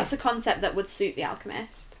love that. two-faced. That's a concept that would suit The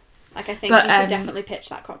Alchemist. Like, I think But, you could definitely pitch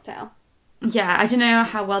that cocktail. Yeah, I don't know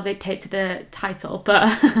how well they'd take to the title, but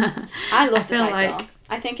I love the feel title. like-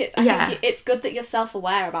 I think Yeah. it's good that you're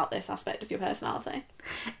self-aware about this aspect of your personality.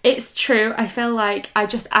 It's true. I feel like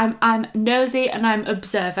I'm nosy and I'm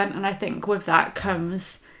observant, and I think with that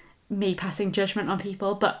comes me passing judgment on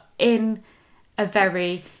people, but in a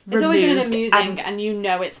very It's always in an removed amusing and you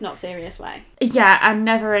know it's not serious way. yeah, and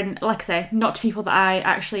never in, like I say, not to people that I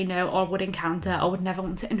actually know or would encounter, or would never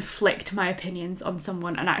want to inflict my opinions on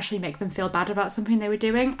someone and actually make them feel bad about something they were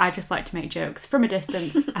doing. I just like to make jokes from a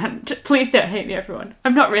distance. And please don't hate me, everyone.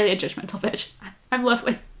 I'm not really a judgmental bitch. I'm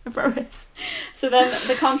lovely, I promise. So then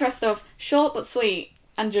the contrast of short but sweet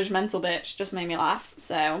and judgmental bitch just made me laugh.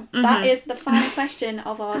 So that is the final question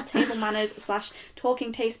of our Table Manners /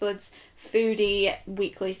 Talking Taste Buds foodie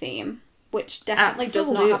weekly theme, which definitely does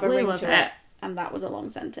not have a Absolutely ring love to it. it. And that was a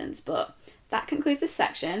long sentence, but that concludes this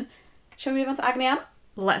section. Shall we move on to Agni Ann?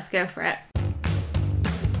 Let's go for it.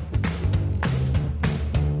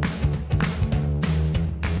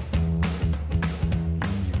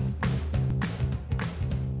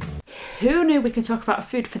 Who knew we could talk about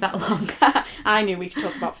food for that long? I knew we could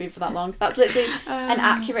talk about food for that long. That's literally an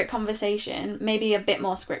accurate conversation, maybe a bit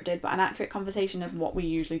more scripted, but an accurate conversation of what we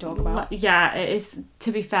usually talk about. Yeah, it is.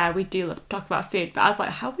 To be fair, we do love to talk about food, but I was like,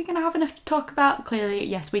 how are we going to have enough to talk about? Clearly,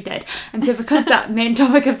 yes, we did. And so because that main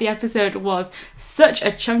topic of the episode was such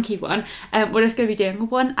a chunky one, we're just going to be doing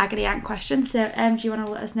one agony aunt question. So do you want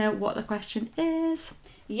to let us know what the question is?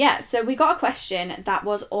 Yeah, so we got a question that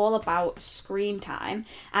was all about screen time,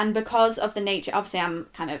 and because of the nature, obviously I'm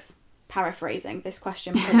kind of paraphrasing this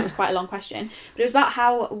question because it was quite a long question, but it was about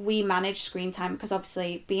how we manage screen time, because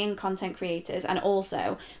obviously being content creators, and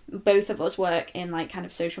also both of us work in like kind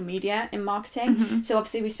of social media in marketing, so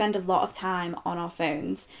obviously we spend a lot of time on our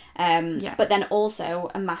phones, but then also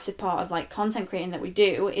a massive part of like content creating that we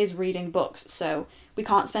do is reading books, so we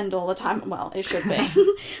can't spend all the time, well, it should be.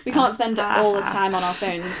 We can't spend all the time on our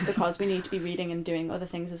phones because we need to be reading and doing other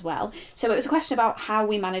things as well. So it was a question about how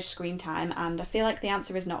we manage screen time, and I feel like the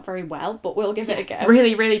answer is not very well, but we'll give it a go.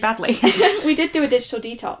 Really, really badly. We did do a digital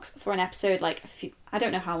detox for an episode like I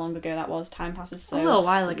don't know how long ago that was. Time passes so a little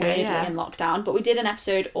while ago, weirdly in lockdown. But we did an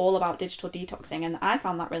episode all about digital detoxing, and I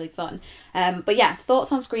found that really fun. But yeah,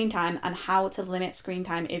 thoughts on screen time and how to limit screen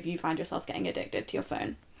time if you find yourself getting addicted to your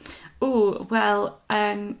phone. Oh, well,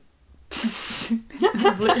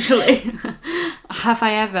 literally, have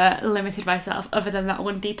I ever limited myself other than that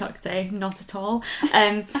one detox day? Not at all.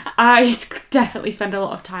 I definitely spend a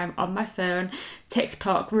lot of time on my phone.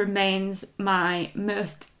 TikTok remains my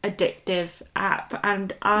most addictive app,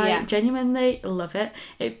 and I genuinely love it.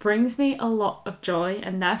 It brings me a lot of joy,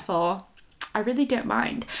 and therefore I really don't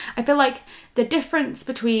mind. I feel like the difference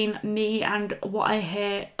between me and what I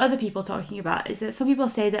hear other people talking about is that some people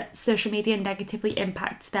say that social media negatively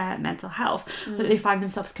impacts their mental health, that they find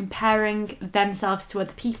themselves comparing themselves to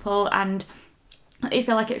other people, and they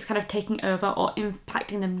feel like it's kind of taking over or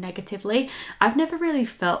impacting them negatively. I've never really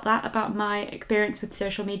felt that about my experience with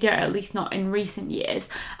social media, at least not in recent years.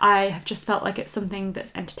 I have just felt like it's something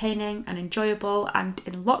that's entertaining and enjoyable, and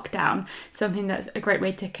in lockdown, something that's a great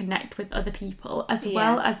way to connect with other people, as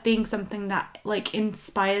well as being something that like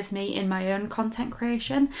inspires me in my own content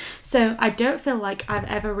creation. So I don't feel like I've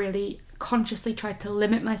ever really consciously tried to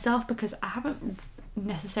limit myself, because I haven't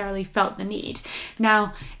necessarily felt the need.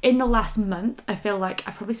 Now, in the last month, I feel like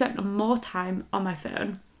I've probably spent more time on my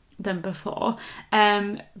phone than before,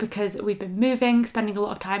 because we've been moving, spending a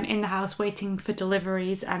lot of time in the house waiting for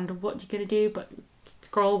deliveries, and what you're going to do but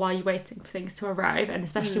scroll while you're waiting for things to arrive, and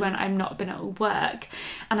especially when I've not been at work.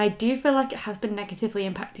 And I do feel like it has been negatively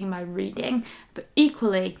impacting my reading, but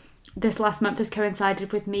equally this last month has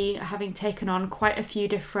coincided with me having taken on quite a few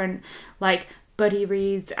different like buddy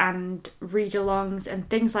reads and read-alongs and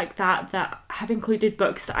things like that have included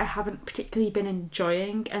books that I haven't particularly been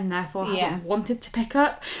enjoying, and therefore haven't wanted to pick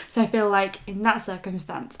up. So I feel like in that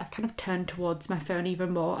circumstance I've kind of turned towards my phone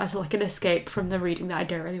even more as like an escape from the reading that I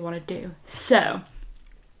don't really want to do. So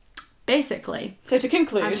basically, so to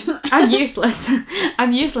conclude, I'm useless.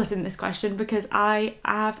 I'm useless in this question because I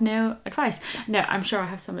have no advice. No, I'm sure I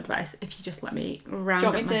have some advice if you just let me round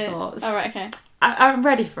up my thoughts. Oh, right, okay. I'm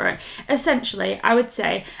ready for it. Essentially, I would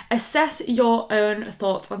say assess your own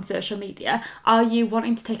thoughts on social media. Are you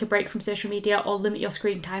wanting to take a break from social media or limit your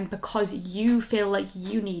screen time because you feel like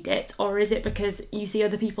you need it? Or is it because you see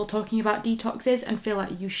other people talking about detoxes and feel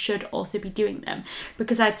like you should also be doing them?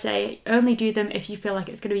 Because I'd say only do them if you feel like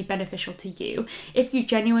it's going to be beneficial to you. If you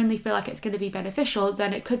genuinely feel like it's going to be beneficial,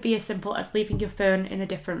 then it could be as simple as leaving your phone in a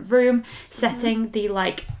different room, setting the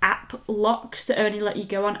like app locks that only let you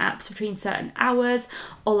go on apps between certain hours,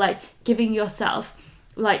 or like giving yourself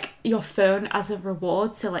like your phone as a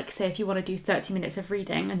reward. So like say if you want to do 30 minutes of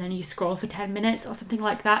reading and then you scroll for 10 minutes or something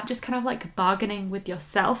like that, just kind of like bargaining with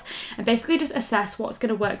yourself and basically just assess what's going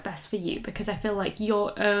to work best for you, because I feel like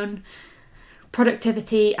your own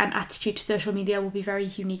productivity and attitude to social media will be very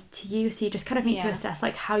unique to you. So you just kind of need to assess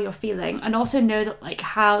like how you're feeling, and also know that like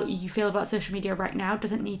how you feel about social media right now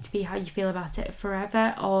doesn't need to be how you feel about it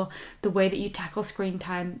forever, or the way that you tackle screen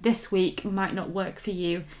time this week might not work for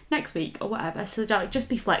you next week or whatever. So like just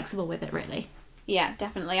be flexible with it, really. Yeah,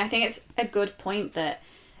 definitely. I think it's a good point that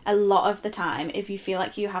a lot of the time, if you feel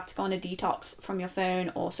like you have to go on a detox from your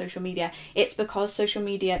phone or social media, it's because social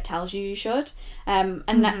media tells you should.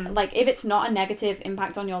 Like if it's not a negative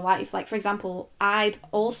impact on your life, like for example, I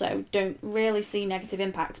also don't really see negative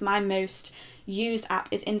impacts. My most used app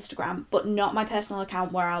is Instagram, but not my personal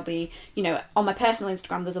account where I'll be, you know, on my personal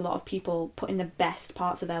Instagram, there's a lot of people putting the best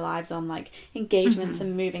parts of their lives on, like engagements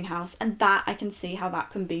and moving house. And that I can see how that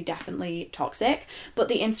can be definitely toxic. But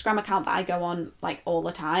the Instagram account that I go on like all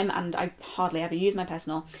the time, and I hardly ever use my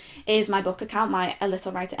personal, is my book account, my A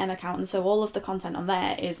Little Writer M account. And so all of the content on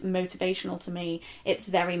there is motivational to me. It's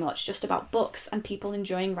very much just about books and people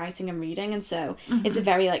enjoying writing and reading. And so it's a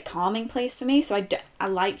very like calming place for me. So I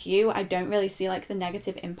like you, I don't really see like the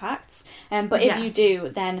negative impacts. But if you do,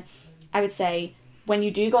 then I would say when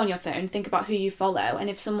you do go on your phone, think about who you follow. And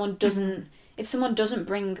if someone doesn't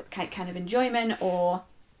bring kind of enjoyment or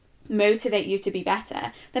motivate you to be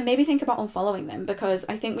better, then maybe think about unfollowing them, because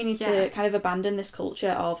I think we need to kind of abandon this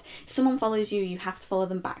culture of if someone follows you, you have to follow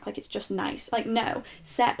them back, like it's just nice. Like, no,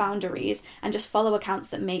 set boundaries and just follow accounts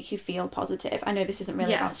that make you feel positive. I know this isn't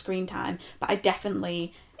really about screen time, but I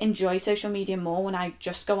definitely enjoy social media more when I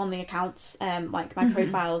just go on the accounts, like my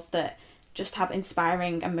profiles that just have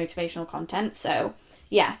inspiring and motivational content. So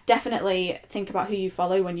yeah, definitely think about who you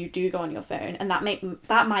follow when you do go on your phone, and that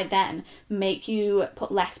might then make you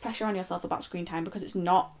put less pressure on yourself about screen time, because it's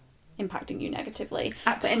not impacting you negatively.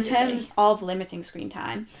 Absolutely. But in terms of limiting screen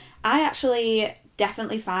time, I actually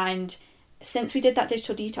definitely find, since we did that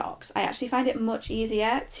digital detox, I actually find it much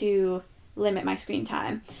easier to limit my screen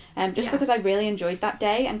time, because I really enjoyed that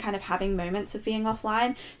day and kind of having moments of being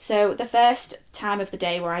offline. So the first time of the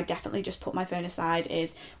day where I definitely just put my phone aside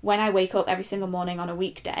is when I wake up every single morning on a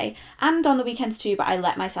weekday, and on the weekends too, but I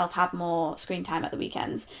let myself have more screen time at the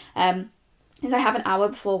weekends. Is I have an hour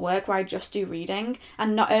before work where I just do reading,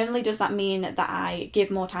 and not only does that mean that I give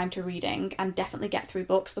more time to reading and definitely get through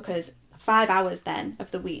books, because 5 hours then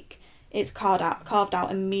of the week it's carved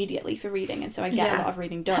out immediately for reading, and so I get a lot of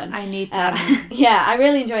reading done. I need that. I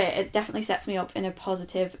really enjoy it. It definitely sets me up in a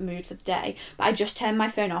positive mood for the day. But I just turn my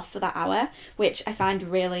phone off for that hour, which I find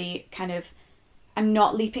really kind of, I'm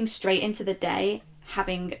not leaping straight into the day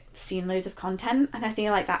having seen loads of content, and I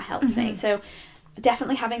feel like that helps me. So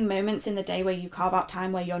definitely having moments in the day where you carve out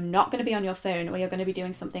time where you're not going to be on your phone, or you're going to be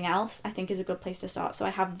doing something else, I think is a good place to start. So I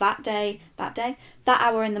have that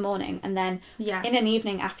hour in the morning, and then in an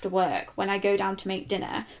evening after work when I go down to make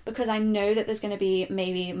dinner, because I know that there's going to be,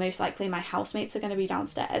 maybe most likely my housemates are going to be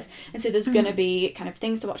downstairs, and so there's going to be kind of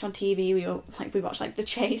things to watch on TV. We watch like The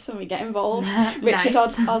Chase and we get involved. Richard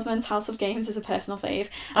Osman's House of Games is a personal fave,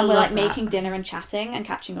 and we're like making dinner and chatting and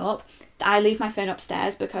catching up. I leave my phone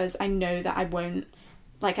upstairs because I know that I won't,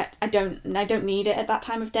 like, I don't need it at that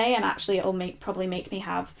time of day, and actually it'll probably make me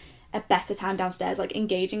have a better time downstairs, like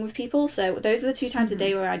engaging with people. So those are the 2 times a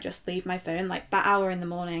day where I just leave my phone, like that hour in the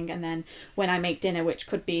morning, and then when I make dinner, which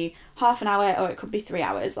could be half an hour or it could be 3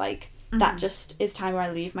 hours, like that just is time where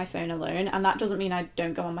I leave my phone alone. And that doesn't mean I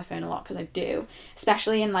don't go on my phone a lot, because I do,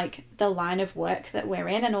 especially in like the line of work that we're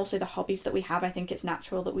in and also the hobbies that we have. I think it's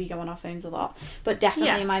natural that we go on our phones a lot. But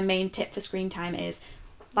definitely my main tip for screen time is,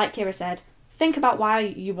 like Kira said, think about why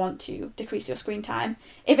you want to decrease your screen time.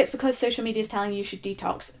 If it's because social media is telling you should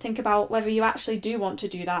detox, think about whether you actually do want to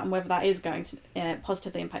do that and whether that is going to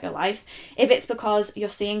positively impact your life. If it's because you're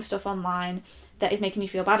seeing stuff online that is making you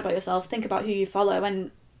feel bad about yourself, think about who you follow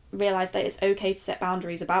and realise that it's okay to set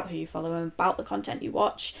boundaries about who you follow and about the content you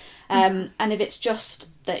watch. And if it's just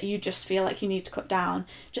that you just feel like you need to cut down,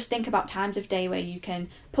 just think about times of day where you can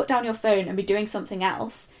put down your phone and be doing something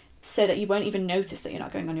else, so that you won't even notice that you're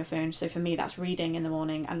not going on your phone. So for me, that's reading in the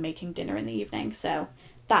morning and making dinner in the evening. So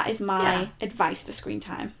that is my advice for screen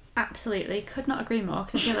time. Absolutely, could not agree more,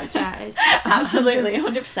 because I feel like is absolutely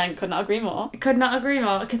 100% could not agree more. Could not agree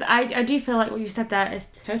more, because I do feel like what you said there is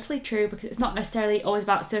totally true, because it's not necessarily always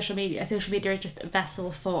about social media. Social media is just a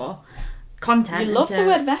vessel for content. You love the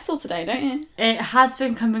word vessel today, don't you? It has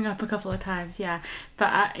been coming up a couple of times,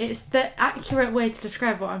 but it's the accurate way to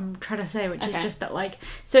describe what I'm trying to say, which is just that like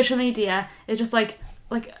social media is just like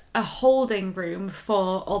a holding room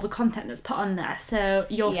for all the content that's put on there. So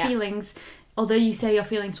your feelings, although you say your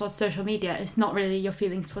feelings towards social media, it's not really your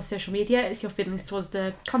feelings towards social media, it's your feelings towards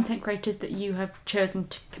the content creators that you have chosen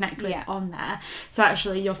to connect with on there. So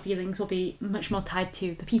actually your feelings will be much more tied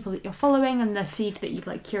to the people that you're following and the feed that you've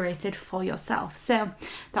like curated for yourself. So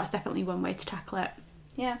that's definitely one way to tackle it.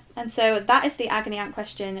 Yeah, and so that is the agony aunt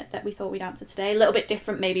question that we thought we'd answer today. A little bit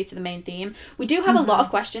different maybe to the main theme. We do have a lot of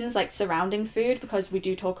questions like surrounding food, because we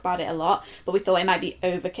do talk about it a lot, but we thought it might be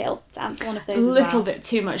overkill to answer one of those as well. A little bit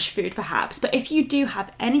too much food perhaps. But if you do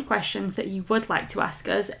have any questions that you would like to ask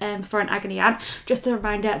us for an agony aunt, just a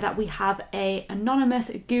reminder that we have a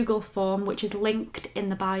anonymous Google form which is linked in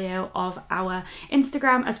the bio of our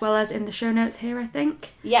Instagram, as well as in the show notes here, I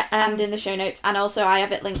think. Yeah, and in the show notes, and also I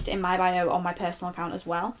have it linked in my bio on my personal account as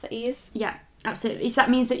well for ease. Yeah, Absolutely. So that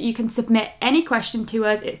means that you can submit any question to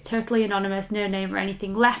us. It's totally anonymous, no name or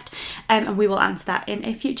anything left, and we will answer that in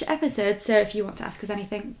a future episode. So if you want to ask us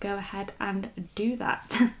anything, go ahead and do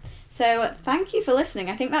that. So thank you for listening.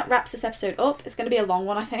 I think that wraps this episode up. It's going to be a long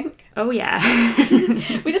one, I think. Oh yeah.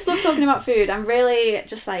 We just love talking about food. I'm really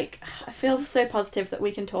just like, I feel so positive that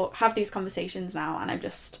we can have these conversations now, and I'm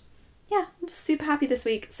just super happy this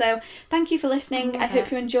week. So thank you for listening. I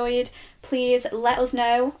hope you enjoyed. Please let us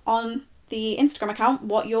know on the Instagram account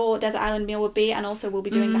what your desert island meal would be, and also we'll be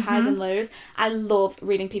doing the highs and lows. I love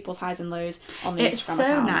reading people's highs and lows on the Instagram account. It's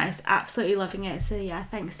so nice. Absolutely loving it. So yeah,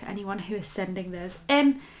 thanks to anyone who is sending those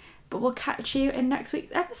in. But we'll catch you in next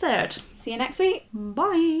week's episode. See you next week.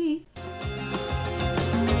 Bye.